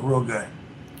doesn't look real good.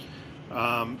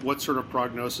 What sort of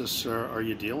prognosis are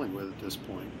you dealing with at this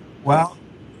point? Well,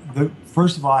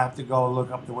 first of all, I have to go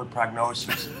look up the word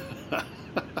prognosis.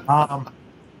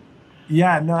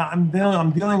 Yeah, no,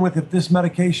 I'm dealing with, if this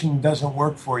medication doesn't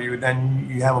work for you, then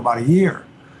you have about a year.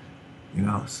 You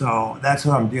know, so that's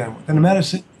what I'm dealing with. And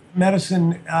the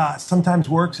medicine sometimes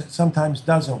works, it sometimes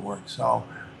doesn't work. So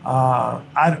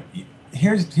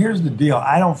here's the deal.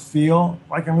 I don't feel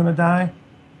like I'm going to die.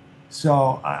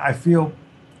 So I feel,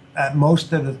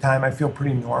 most of the time, I feel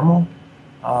pretty normal.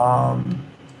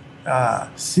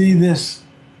 See this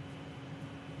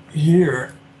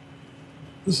here.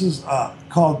 This is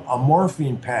called a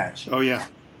morphine patch. Oh, yeah.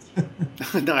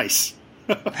 Nice.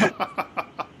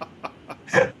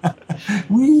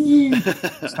 Wee.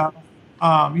 So,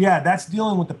 yeah, that's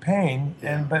dealing with the pain.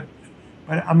 And but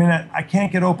I mean, I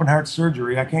can't get open heart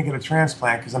surgery. I can't get a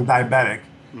transplant because I'm diabetic,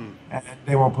 and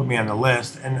they won't put me on the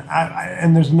list. And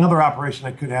and there's another operation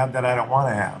I could have that I don't want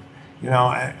to have. You know,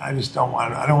 I just don't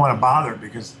want. I don't want to bother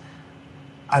because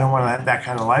I don't want to have that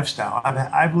kind of lifestyle.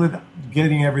 I've lived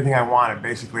getting everything I wanted.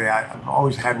 Basically, I've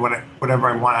always had whatever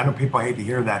I want. I know people hate to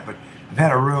hear that, but I've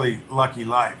had a really lucky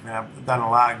life, and I've done a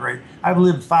lot of great. I've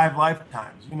lived 5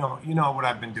 lifetimes. You know what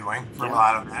I've been doing for a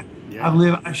lot of that.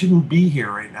 Yeah. I shouldn't be here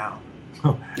right now. I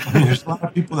mean, there's a lot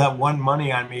of people that won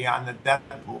money on me on the death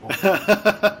pool.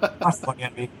 Lost money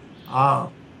on me.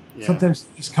 Sometimes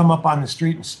they just come up on the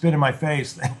street and spit in my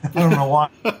face. I don't know why.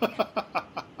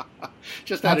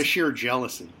 Just out of sheer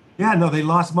jealousy. Yeah, no, they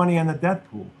lost money on the death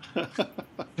pool.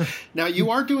 Now,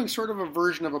 you are doing sort of a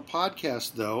version of a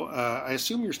podcast, though. I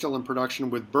assume you're still in production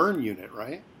with Burn Unit,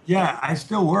 right? Yeah, I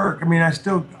still work. I mean, I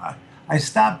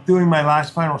stopped doing my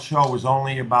last final show was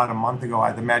only about a month ago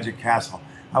at the Magic Castle.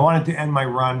 I wanted to end my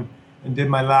run and did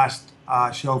my last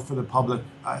show for the public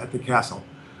at the castle.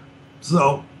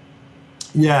 So,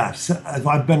 yeah,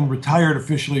 I've been retired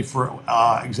officially for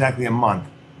exactly a month.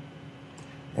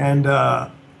 And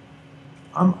I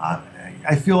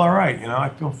feel all right, you know, I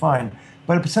feel fine.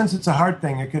 But since it's a heart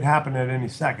thing, it could happen at any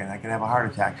second. I could have a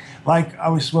heart attack. Like I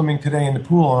was swimming today in the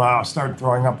pool and I'll start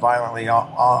throwing up violently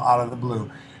all out of the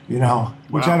blue, you know,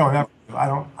 which I don't ever do.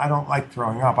 I don't like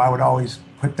throwing up. I would always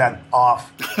put that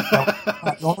off. It's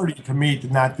a priority to me to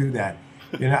not do that.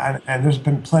 You know, and there's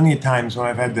been plenty of times when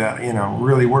I've had to, you know,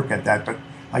 really work at that. But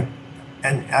I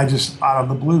just out of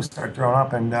the blue start throwing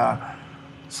up, and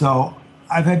so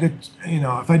I've had to, you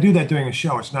know, if I do that during a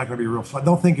show, it's not going to be real fun.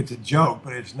 Don't think it's a joke,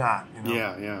 but it's not. You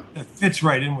know? Yeah. It fits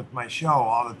right in with my show.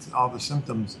 All the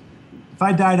symptoms. If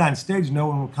I died on stage, no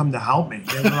one would come to help me.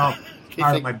 They would all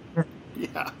part of my.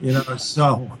 Yeah. You know,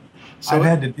 so I've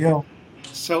had to deal.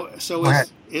 So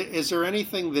Is there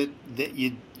anything that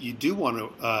you do want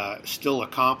to still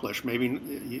accomplish?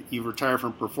 Maybe you retire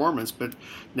from performance, but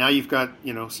now you've got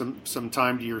some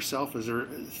time to yourself. Is there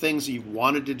things you've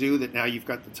wanted to do that now you've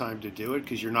got the time to do it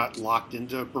because you're not locked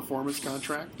into a performance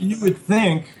contract? You would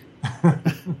think.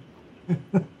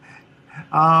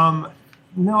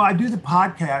 No, I do the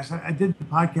podcast. I did the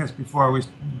podcast before I was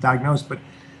diagnosed, but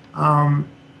now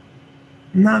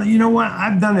you know what?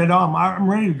 I've done it all. I'm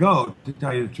ready to go. To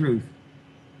tell you the truth.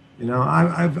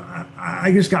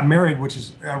 I just got married, which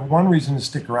is one reason to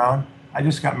stick around. I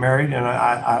just got married, and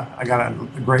I got a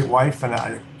great wife and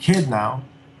a kid now,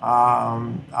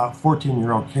 a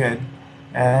 14-year-old kid,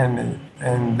 and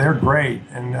they're great.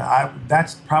 And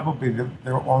that's probably the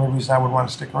only reason I would want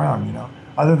to stick around.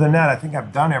 Other than that, I think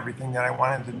I've done everything that I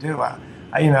wanted to do.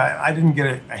 I didn't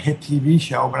get a hit TV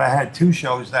show, but I had 2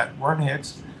 shows that weren't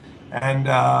hits, and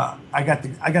I got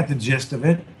the gist of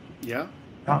it. Yeah.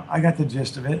 I got the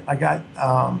gist of it. I got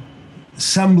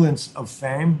semblance of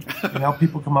fame.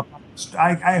 People come up.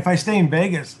 If I stay in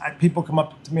Vegas, people come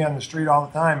up to me on the street all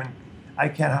the time, and I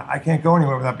can't go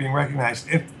anywhere without being recognized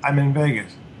if I'm in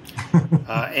Vegas.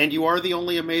 And you are the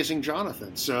only amazing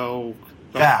Jonathan. So,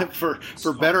 yeah. for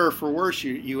better or for worse,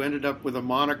 you ended up with a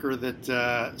moniker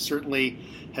that certainly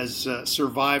has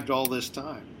survived all this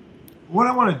time. What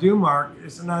I want to do, Mark,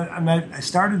 is, and I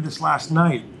started this last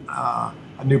night.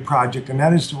 A new project, and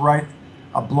that is to write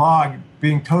a blog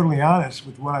being totally honest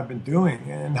with what I've been doing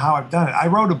and how I've done it. I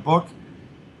wrote a book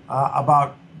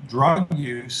about drug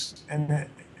use, and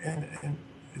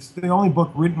it's the only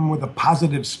book written with a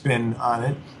positive spin on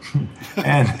it.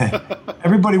 And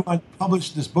everybody wants to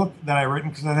publish this book that I've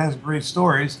written because it has great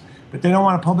stories, but they don't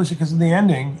want to publish it because of the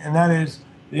ending, and that is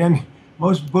the end.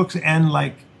 Most books end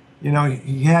like,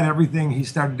 he had everything, he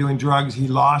started doing drugs, he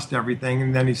lost everything,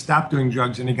 and then he stopped doing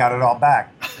drugs and he got it all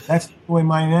back. That's the way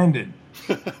mine ended.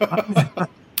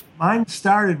 Mine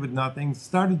started with nothing,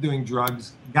 started doing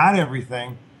drugs, got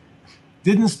everything,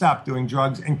 didn't stop doing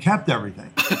drugs, and kept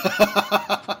everything.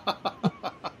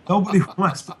 Nobody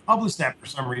wants to publish that for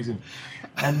some reason.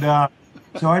 And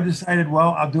so I decided,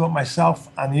 well, I'll do it myself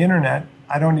on the internet.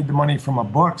 I don't need the money from a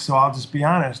book, so I'll just be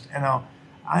honest. And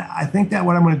I think that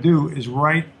what I'm going to do is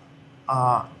write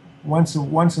once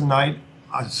a night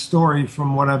a story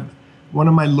from one of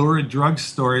my lurid drug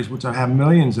stories, which I have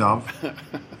millions of,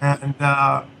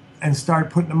 and start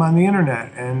putting them on the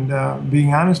internet and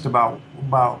being honest about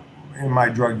my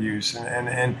drug use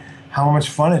and how much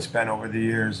fun it's been over the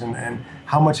years and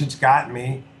how much it's got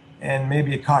me, and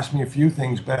maybe it cost me a few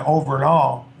things, but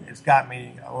overall it's got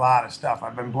me a lot of stuff.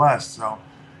 I've been blessed. So,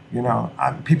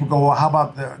 people go, well, how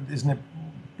about isn't it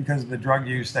because of the drug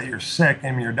use that you're sick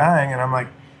and you're dying? And I'm like,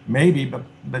 maybe, but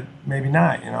maybe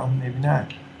not, maybe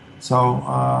not.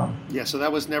 So so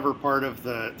that was never part of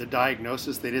the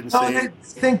diagnosis. They didn't say. They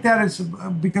think that it's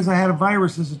because I had a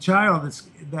virus as a child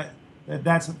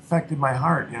that's affected my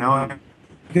heart,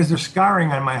 because there's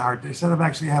scarring on my heart. They said I've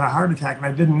actually had a heart attack and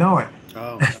I didn't know it.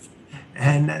 Oh.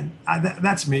 And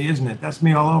that's me, isn't it? That's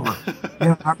me all over.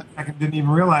 Heart attack and didn't even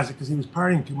realize it because he was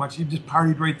partying too much. He just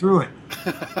partied right through it.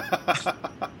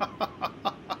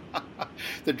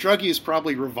 The drug use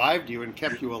probably revived you and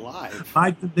kept you alive.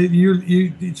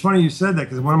 It's funny you said that,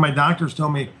 because one of my doctors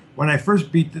told me when I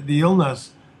first beat the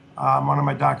illness, one of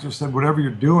my doctors said, whatever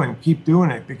you're doing, keep doing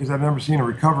it, because I've never seen a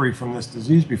recovery from this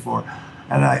disease before.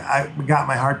 And I got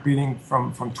my heart beating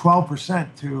from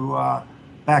 12% to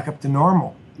back up to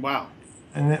normal. Wow.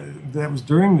 And that was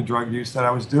during the drug use that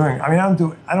I was doing. I mean,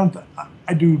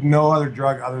 I do no other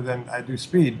drug other than I do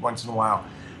speed once in a while.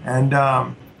 And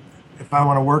if I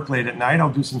want to work late at night,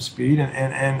 I'll do some speed.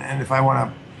 And if I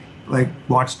want to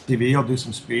watch TV, I'll do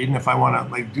some speed. And if I want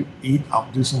to eat,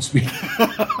 I'll do some speed.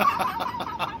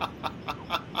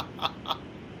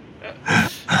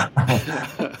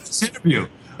 This interview,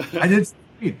 I did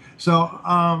speed.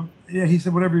 So he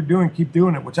said, whatever you're doing, keep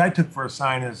doing it, which I took for a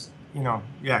sign as,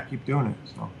 keep doing it.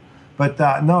 So, but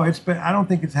no, I don't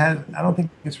think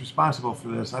it's responsible for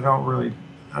this. I don't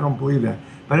believe that.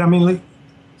 But I mean,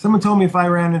 someone told me if I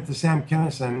ran into Sam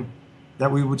Kinison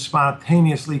that we would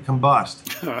spontaneously combust.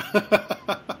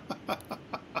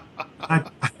 I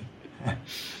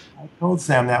told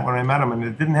Sam that when I met him, and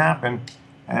it didn't happen.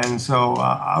 And so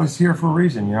I was here for a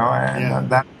reason, and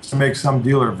that's to make some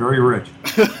dealer very rich.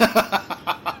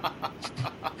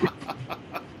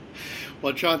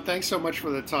 Well, John, thanks so much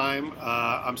for the time.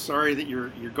 I'm sorry that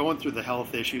you're going through the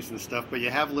health issues and stuff, but you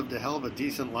have lived a hell of a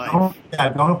decent life.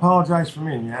 Don't apologize for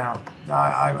me.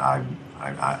 I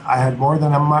had more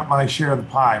than my share of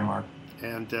the pie, Mark.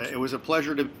 And it was a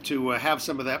pleasure to have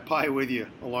some of that pie with you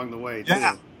along the way, too.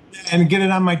 Yeah. And get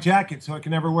it on my jacket so I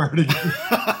can never wear it again.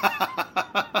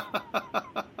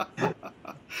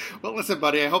 Well, listen,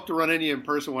 buddy, I hope to run into you in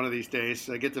person one of these days.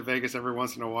 I get to Vegas every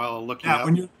once in a while. I'll look you up.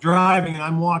 When you're driving and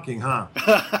I'm walking, huh?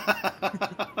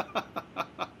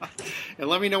 And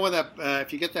let me know when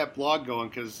if you get that blog going,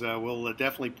 because we'll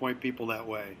definitely point people that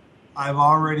way. I've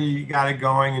already got it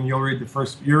going, and you'll read the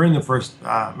first. You're in the first.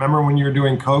 Remember when you were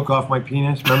doing coke off my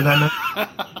penis? Remember that?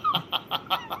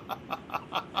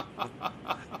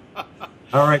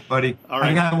 All right, buddy. All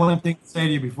right. I got one thing to say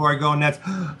to you before I go, and that's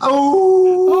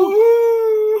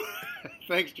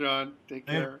Thanks, John. Take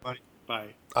care. Buddy.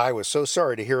 Bye. I was so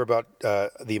sorry to hear about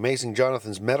the amazing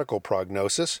Jonathan's medical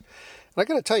prognosis. And I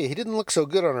got to tell you, he didn't look so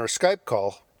good on our Skype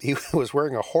call. He was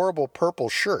wearing a horrible purple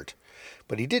shirt,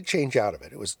 but he did change out of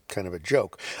it. It was kind of a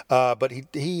joke. But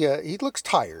he looks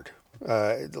tired,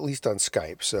 at least on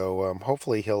Skype. So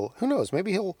hopefully who knows,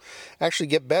 maybe he'll actually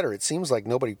get better. It seems like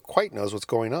nobody quite knows what's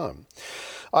going on.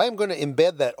 I am going to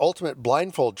embed that ultimate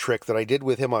blindfold trick that I did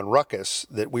with him on Ruckus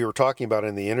that we were talking about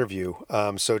in the interview.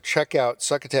 So check out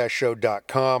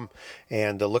succotashshow.com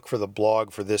and look for the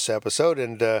blog for this episode,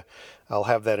 and I'll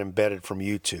have that embedded from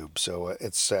YouTube. So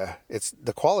it's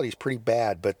the quality's pretty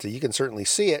bad, but you can certainly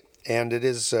see it, and it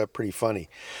is pretty funny.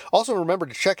 Also, remember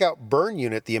to check out Burn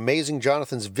Unit, the amazing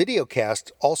Jonathan's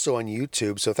videocast, also on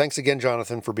YouTube. So thanks again,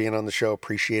 Jonathan, for being on the show.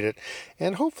 Appreciate it,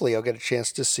 and hopefully I'll get a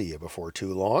chance to see you before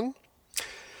too long.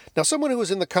 Now, someone who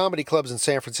was in the comedy clubs in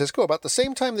San Francisco about the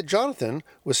same time that Jonathan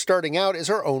was starting out is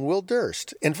our own Will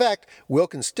Durst. In fact, Will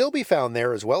can still be found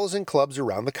there as well as in clubs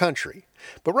around the country.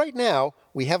 But right now,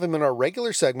 we have him in our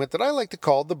regular segment that I like to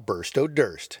call the Bursto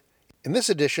Durst. In this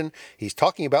edition, he's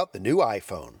talking about the new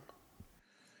iPhone.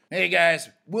 Hey guys,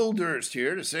 Will Durst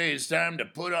here to say it's time to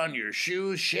put on your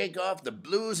shoes, shake off the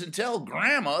blues, and tell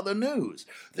Grandma the news.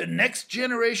 The next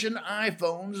generation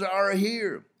iPhones are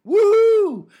here.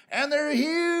 Woohoo! And they're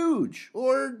huge!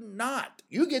 Or not.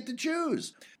 You get to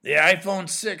choose. The iPhone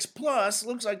 6 Plus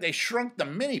looks like they shrunk the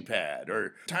mini pad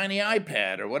or tiny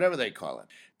iPad or whatever they call it.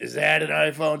 Is that an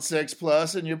iPhone 6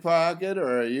 Plus in your pocket,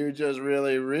 or are you just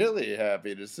really, really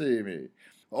happy to see me?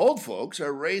 Old folks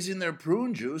are raising their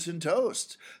prune juice in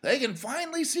toast. They can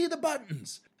finally see the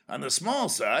buttons. On the small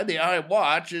side, the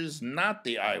iWatch is not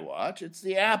the iWatch, it's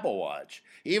the Apple Watch,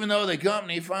 even though the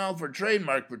company filed for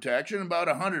trademark protection in about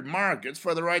 100 markets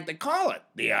for the right to call it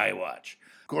the iWatch.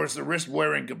 Of course, the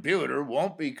wrist-wearing computer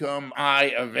won't become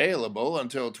available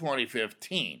until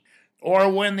 2015, or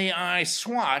when the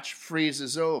iSwatch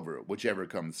freezes over, whichever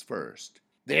comes first.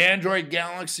 The Android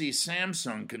Galaxy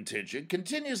Samsung contingent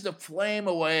continues to flame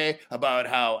away about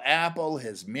how Apple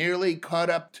has merely caught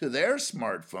up to their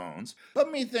smartphones,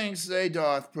 but methinks they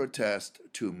doth protest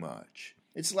too much.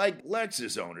 It's like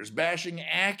Lexus owners bashing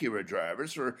Acura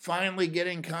drivers for finally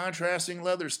getting contrasting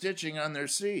leather stitching on their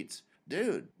seats.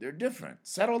 Dude, they're different.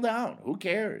 Settle down. Who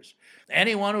cares?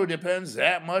 Anyone who depends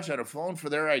that much on a phone for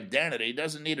their identity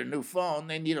doesn't need a new phone,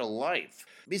 they need a life.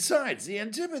 Besides, the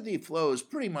antipathy flows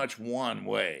pretty much one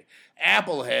way.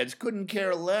 Apple heads couldn't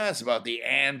care less about the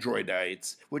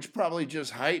Androidites, which probably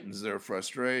just heightens their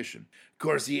frustration. Of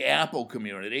course, the Apple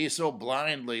community is so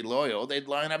blindly loyal, they'd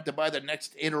line up to buy the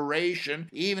next iteration,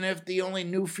 even if the only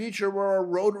new feature were a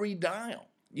rotary dial.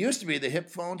 Used to be the hip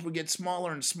phones would get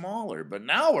smaller and smaller, but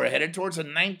now we're headed towards a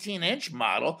 19-inch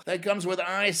model that comes with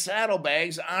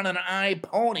saddlebags on an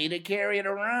iPony to carry it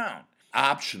around.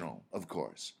 Optional, of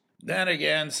course. Then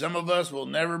again, some of us will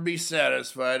never be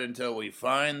satisfied until we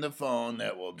find the phone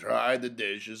that will dry the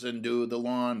dishes and do the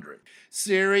laundry.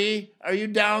 Siri, are you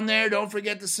down there? Don't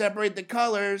forget to separate the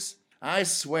colors. I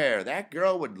swear, that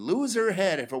girl would lose her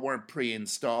head if it weren't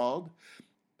pre-installed.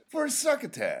 For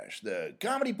Succotash, the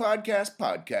Comedy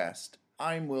Podcast,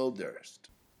 I'm Will Durst.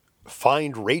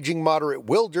 Find Raging Moderate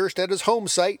Will Durst at his home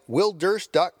site,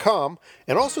 willdurst.com,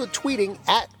 and also tweeting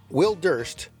at Will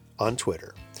Durst on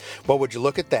Twitter. Well, would you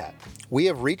look at that? We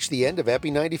have reached the end of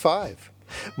Epi 95.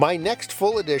 My next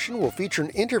full edition will feature an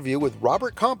interview with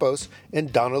Robert Campos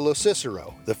and Donna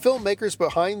Locicero, the filmmakers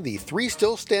behind the Three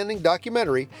Still Standing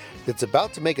documentary that's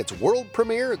about to make its world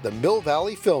premiere at the Mill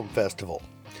Valley Film Festival.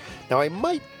 Now, I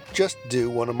might just do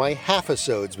one of my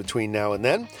half-episodes between now and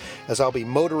then, as I'll be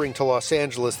motoring to Los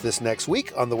Angeles this next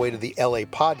week on the way to the LA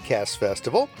Podcast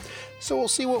Festival, so we'll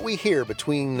see what we hear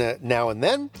between now and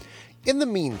then. In the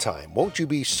meantime, won't you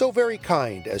be so very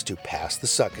kind as to pass the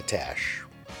succotash?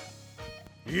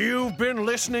 You've been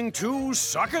listening to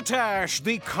Succotash,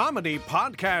 the comedy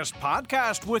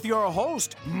podcast with your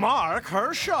host, Mark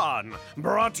Hershon.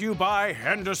 Brought to you by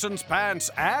Henderson's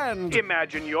Pants and...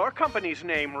 Imagine your company's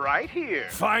name right here.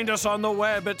 Find us on the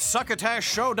web at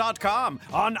succotashshow.com,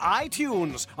 on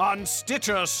iTunes, on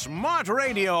Stitcher Smart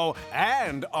Radio,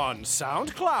 and on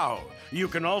SoundCloud. You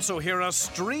can also hear us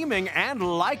streaming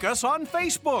and like us on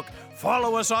Facebook.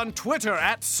 Follow us on Twitter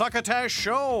at Succotash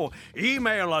Show.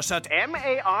 Email us at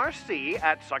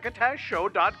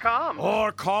marc@succotashshow.com.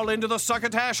 Or call into the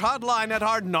Succotash hotline at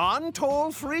our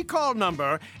non-toll-free call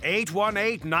number,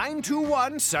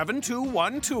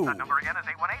 818-921-7212. That number again is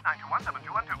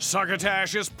 818-921-7212.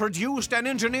 Succotash is produced and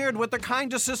engineered with the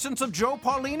kind assistance of Joe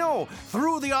Paulino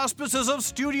through the auspices of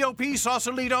Studio P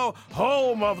Sausalito,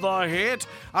 home of the hit.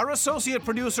 Our associate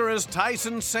producer is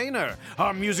Tyson Sainer.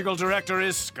 Our musical director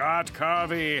is Scott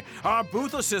Carvey. Our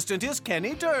booth assistant is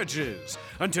Kenny Durges.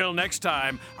 Until next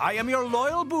time, I am your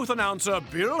loyal booth announcer,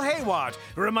 Bill Haywatt,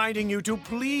 reminding you to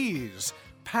please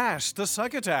pass the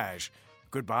succotash.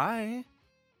 Goodbye.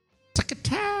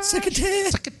 Succotash,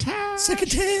 succotash, succotash,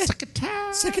 succotash, succotash,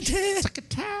 succotash,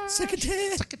 succotash,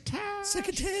 succotash, succotash,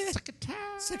 succotash,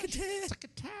 succotash, succotash,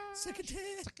 succotash,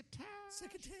 succotash, succotash,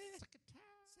 succotash.